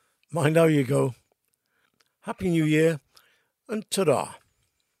 Mind how you go. Happy New Year, and ta-da.